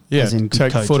 yeah, as in good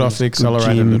take foot off coaches, the good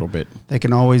accelerator a gym. little bit. They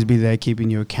can always be there keeping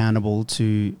you accountable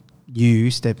to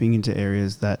you stepping into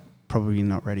areas that probably you're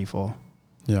not ready for.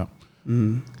 Yeah.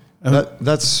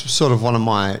 that's sort of one of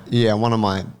my,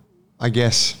 I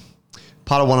guess,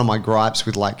 part of one of my gripes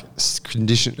with like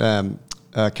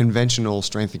conventional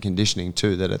strength and conditioning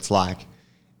too, that it's like,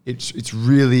 it's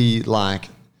really like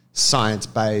science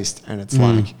based, and it's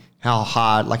like how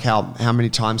hard, like how many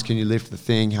times can you lift the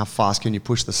thing, how fast can you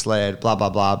push the sled, blah blah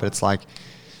blah. But it's like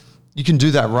you can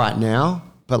do that right now,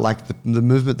 but like the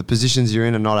movement, the positions you're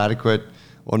in are not adequate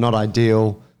or not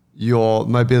ideal. Your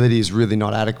mobility is really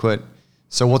not adequate.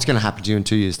 So what's going to happen to you in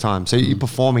 2 years' time? So you're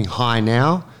performing high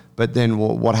now, but then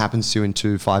what happens to you in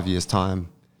 2-5 years' time?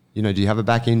 You know, do you have a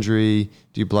back injury?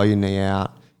 Do you blow your knee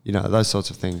out? You know, those sorts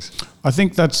of things. I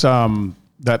think that's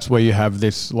where you have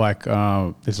this like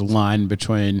this line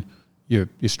between your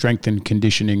strength and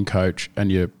conditioning coach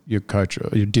and your coach,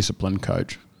 your discipline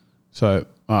coach. So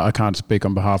I can't speak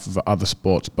on behalf of other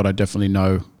sports, but I definitely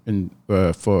know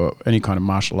for any kind of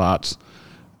martial arts,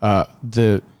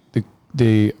 the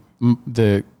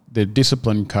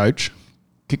discipline coach,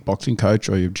 kickboxing coach,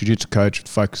 or your jiu-jitsu coach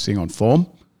focusing on form,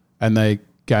 and they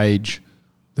gauge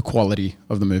the quality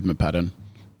of the movement pattern.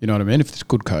 You know what I mean? If it's a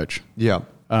good coach. Yeah.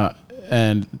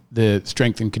 And the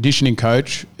strength and conditioning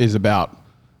coach is about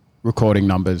recording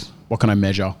numbers. What can I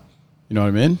measure? You know what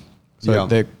I mean? So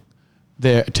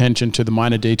their attention to the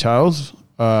minor details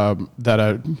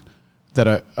that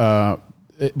are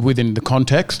within the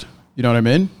context. You know what I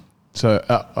mean? So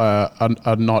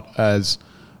are not as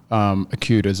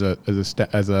acute as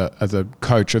a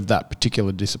coach of that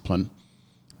particular discipline.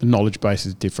 The knowledge base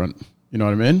is different. You know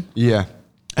what I mean? Yeah.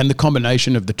 And the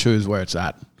combination of the two is where it's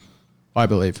at, I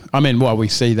believe. I mean, well, we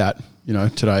see that, you know,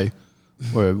 today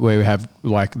where we have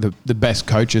like the best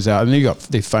coaches out. And you've got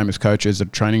these famous coaches that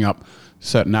are training up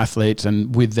certain athletes,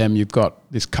 and with them you've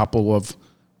got this couple of,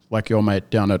 like your mate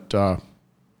down at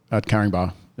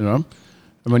Caringbah, you know?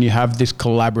 And when you have this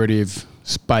collaborative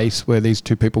space where these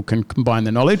two people can combine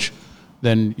their knowledge,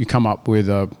 then you come up with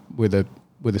a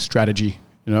strategy,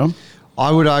 you know?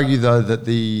 I would argue though that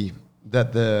the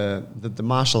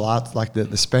martial arts, like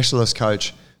the specialist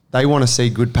coach, they want to see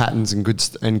good patterns and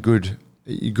good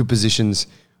positions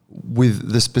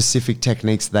with the specific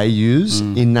techniques they use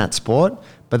in that sport,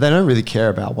 but they don't really care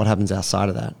about what happens outside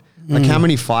of that. Like how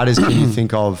many fighters can you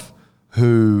think of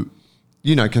who,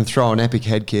 you know, can throw an epic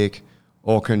head kick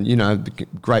or can, you know,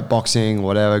 great boxing,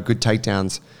 whatever, good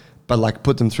takedowns, but like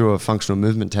put them through a functional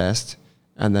movement test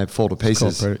and they fall to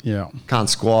pieces. Yeah. Can't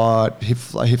squat, hip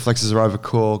flexors are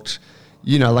overcooked,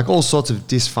 you know, like all sorts of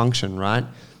dysfunction, right?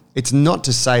 It's not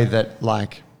to say that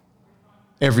like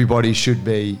everybody should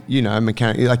be, you know,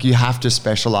 mechanic. Like you have to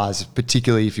specialize,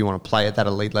 particularly if you want to play at that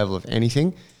elite level of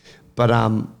anything. But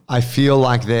I feel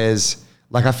like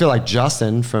I feel like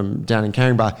Justin from down in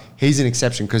Caringbah, he's an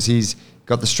exception because he's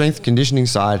got the strength conditioning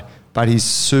side, but he's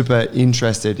super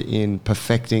interested in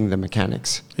perfecting the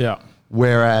mechanics. Yeah.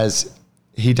 Whereas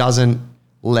he doesn't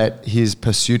let his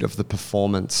pursuit of the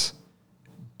performance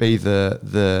be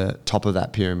the top of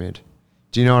that pyramid.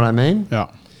 Do you know what I mean? Yeah.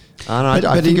 And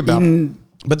I think about...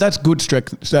 But that's good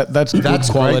strength. That's good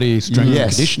quality great. strength Yes.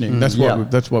 and conditioning.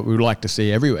 That's what we would like to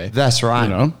see everywhere. That's right. You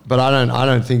know? But I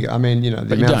don't think. I mean, you know, the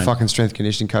But you amount of don't. fucking strength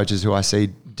conditioning coaches who I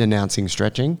see denouncing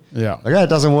stretching. Yeah. Like, it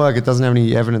doesn't work. It doesn't have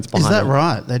any evidence behind Is it. that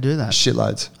right? They do that?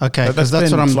 Shitloads. Okay, That's because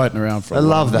that's what I'm... floating around for. I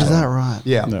love that. Is that right?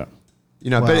 Yeah. Yeah. You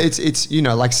know, Wow. but it's you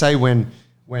know, like say when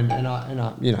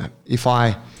I you know,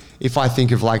 if I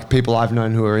think of like people I've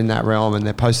known who are in that realm and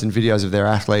they're posting videos of their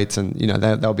athletes and, you know,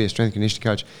 they'll be a strength conditioning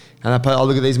coach and oh,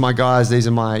 look at these, my guys, these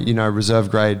are my, you know, reserve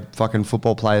grade fucking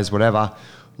football players, whatever.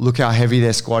 Look how heavy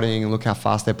they're squatting and look how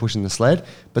fast they're pushing the sled.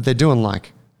 But they're doing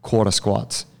like quarter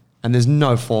squats and there's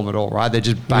no form at all, right? They're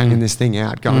just banging this thing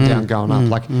out, going down, going up.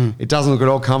 Like it doesn't look at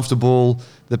all comfortable.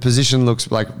 The position looks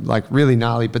like really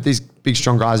gnarly, but these big,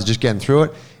 strong guys are just getting through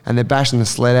it and they're bashing the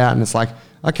sled out and it's like,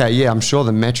 okay, yeah, I'm sure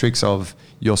the metrics of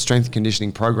your strength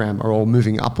conditioning program are all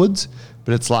moving upwards,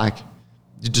 but it's like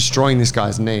you're destroying this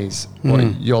guy's knees or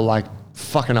you're like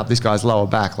fucking up this guy's lower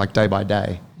back like day by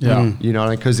day. Yeah. You know what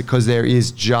I mean? Because there is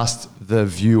just the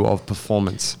view of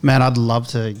performance. Man, I'd love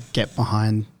to get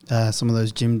behind some of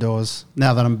those gym doors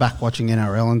now that I'm back watching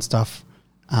NRL and stuff.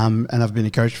 And I've been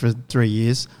a coach for 3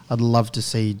 years. I'd love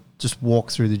to just walk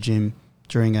through the gym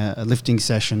during a lifting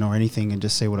session or anything and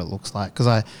just see what it looks like. Because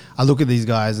I look at these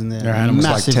guys and they're animals,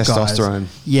 massive like guys. testosterone.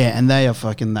 Yeah, and they are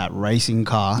fucking that racing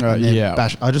car. And they're yeah.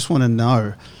 I just want to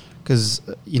know because,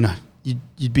 you know,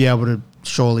 you'd be able to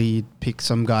surely pick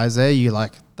some guys there. You're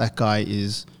like, that guy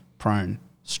is prone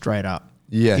straight up.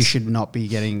 Yes. He should not be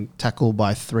getting tackled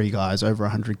by 3 guys over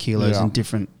 100 kilos in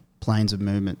different planes of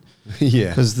movement. Yeah.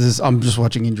 Because I'm just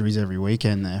watching injuries every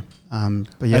weekend there.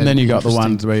 But yeah, And then you got the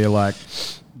interesting. ones where you're like,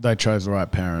 they chose the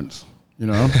right parents, you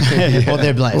know? Or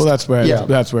they're blessed. Well, that's where Yeah.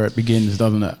 that's where it begins,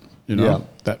 doesn't it? You know, Yeah.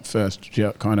 that first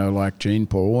kind of like gene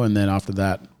pool, and then after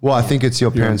that, Well, I think it's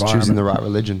your Your parents choosing the right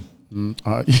religion.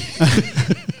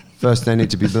 First, they need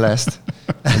to be blessed,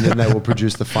 and then they will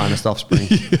produce the finest offspring.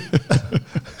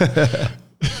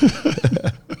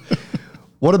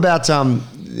 What about,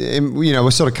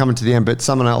 we're sort of coming to the end, but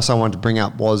something else I wanted to bring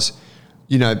up was,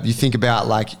 you think about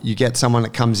like you get someone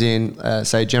that comes in,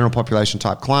 say a general population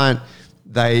type client,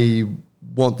 they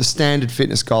want the standard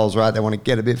fitness goals, right? They want to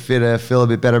get a bit fitter, feel a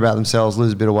bit better about themselves,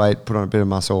 lose a bit of weight, put on a bit of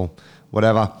muscle,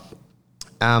 whatever.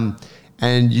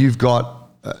 And you've got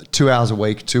 2 hours a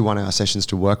week, 2 1-hour sessions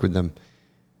to work with them.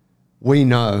 We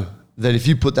know that if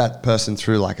you put that person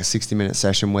through like a 60-minute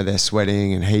session where they're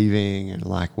sweating and heaving and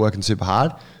like working super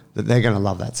hard, that they're going to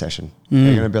love that session.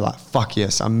 They're going to be like, fuck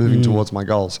yes, I'm moving towards my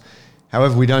goals.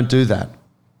 However, we don't do that.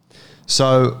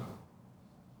 So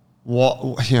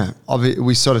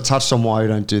we sort of touched on why we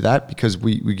don't do that, because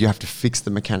we have to fix the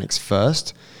mechanics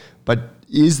first. But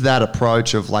is that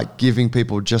approach of like giving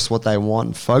people just what they want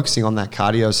and focusing on that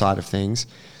cardio side of things,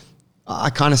 I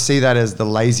kind of see that as the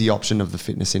lazy option of the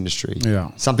fitness industry.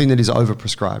 Yeah. Something that is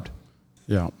overprescribed.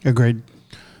 Yeah. Agreed.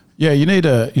 Yeah, you need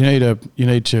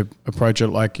to approach it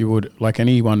like you would like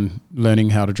anyone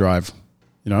learning how to drive,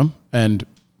 and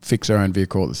fix their own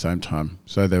vehicle at the same time.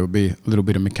 So there will be a little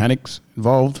bit of mechanics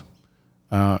involved,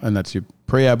 and that's your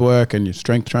pre-ab work and your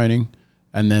strength training,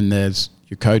 and then there's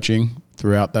your coaching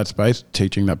throughout that space,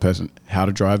 teaching that person how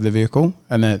to drive the vehicle,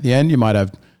 and then at the end you might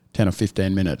have 10 or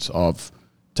 15 minutes of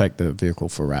take the vehicle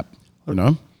for a wrap.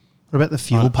 What about the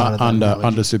fuel part of that?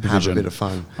 Under supervision. Have a bit of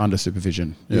fun. Under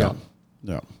supervision. Yeah.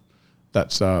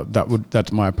 That's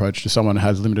my approach to someone who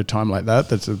has limited time like that.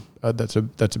 That's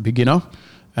a beginner,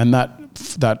 and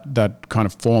that kind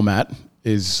of format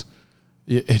it's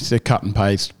a cut and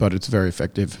paste, but it's very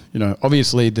effective.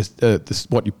 Obviously this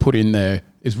what you put in there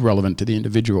is relevant to the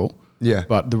individual. Yeah.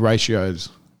 But the ratios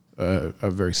are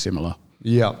very similar.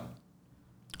 Yeah.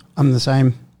 I'm the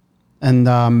same.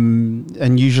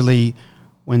 And usually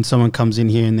when someone comes in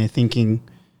here and they're thinking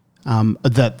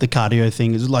that the cardio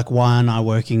thing is like, why aren't I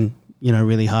working,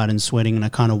 really hard and sweating and I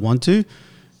kind of want to,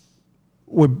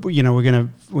 we're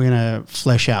gonna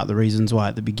flesh out the reasons why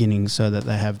at the beginning so that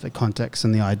they have the context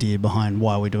and the idea behind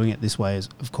why we're doing it this way,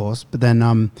 of course. But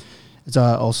then it's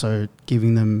also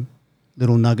giving them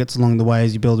little nuggets along the way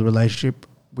as you build a relationship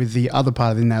with the other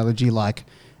part of the analogy, like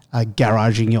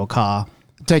garaging your car,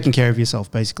 taking care of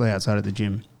yourself basically outside of the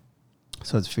gym.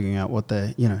 So it's figuring out what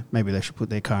maybe they should put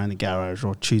their car in the garage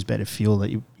or choose better fuel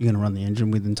that you're going to run the engine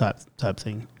with and type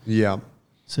thing. Yeah.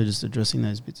 So just addressing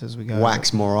those bits as we go.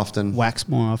 Wax more often.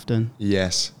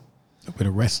 Yes. A bit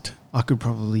of rest. I could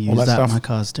probably use that. Stuff. My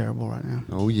car's terrible right now.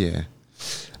 Oh, yeah.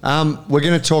 We're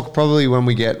going to talk probably when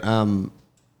we get Rawdon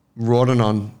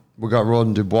on. We've got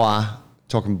Rawdon Dubois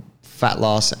talking fat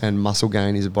loss and muscle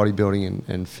gain. He's a bodybuilding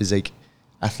and physique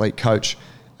athlete coach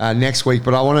next week.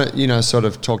 But I want to, sort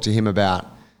of talk to him about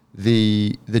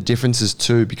the differences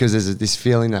too, because there's this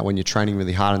feeling that when you're training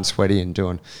really hard and sweaty and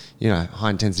doing,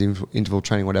 high intensity interval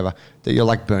training, whatever, that you're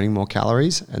like burning more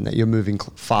calories and that you're moving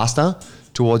faster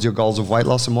towards your goals of weight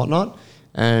loss and whatnot.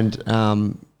 And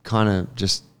kind of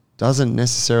just doesn't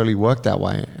necessarily work that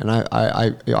way. And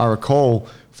I recall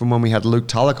from when we had Luke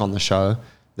Tulloch on the show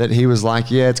that he was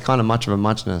like, yeah, it's kind of much of a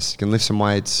muchness. You can lift some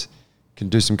weights, can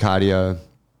do some cardio,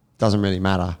 doesn't really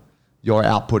matter. Your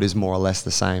output is more or less the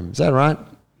same. Is that right?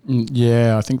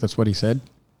 Yeah, I think that's what he said.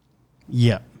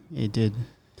 Yeah, he did.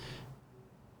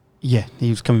 Yeah, he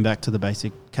was coming back to the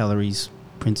basic calories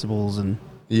principles and...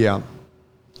 Yeah.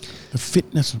 The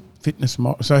fitness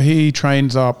model. So he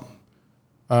trains up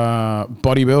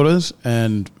bodybuilders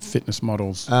and fitness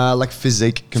models. Like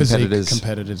physique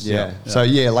competitors. Yeah. So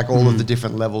like all of the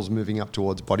different levels moving up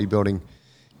towards bodybuilding.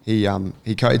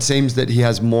 It seems that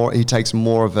he takes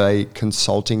more of a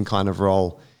consulting kind of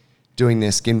role, doing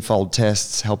their skin fold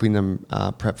tests, helping them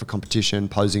prep for competition,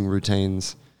 posing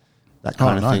routines, that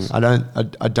kind of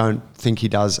thing. I don't think he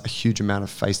does a huge amount of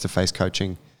face-to-face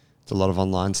coaching. It's a lot of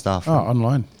online stuff. Oh,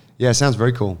 online. Yeah, sounds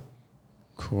very cool.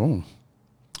 Cool.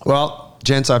 Well,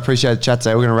 gents, I appreciate the chat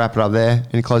today. We're going to wrap it up there.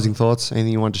 Any closing thoughts?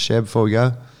 Anything you want to share before we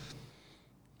go?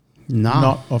 No.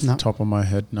 Not off the top of my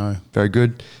head, no. Very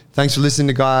good. Thanks for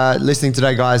listening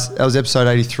today, guys. That was episode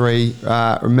 83.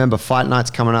 Remember, Fight Night's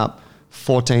coming up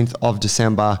 14th of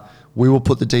December. We will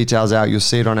put the details out. You'll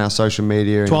see it on our social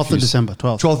media. 12th of December.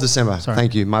 12th December. Sorry.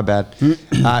 Thank you. My bad.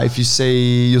 You'll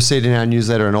see it in our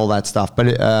newsletter and all that stuff.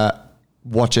 But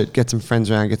watch it. Get some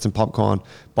friends around. Get some popcorn.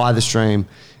 Buy the stream.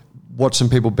 Watch some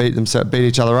people beat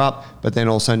each other up. But then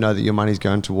also know that your money's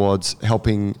going towards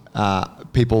helping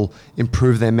people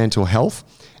improve their mental health.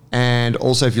 And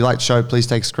also, if you like the show, please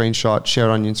take a screenshot, share it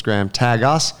on your Instagram, tag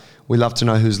us. We love to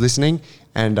know who's listening,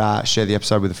 and share the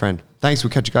episode with a friend. Thanks.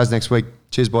 We'll catch you guys next week.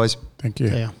 Cheers, boys. Thank you.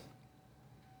 Yeah.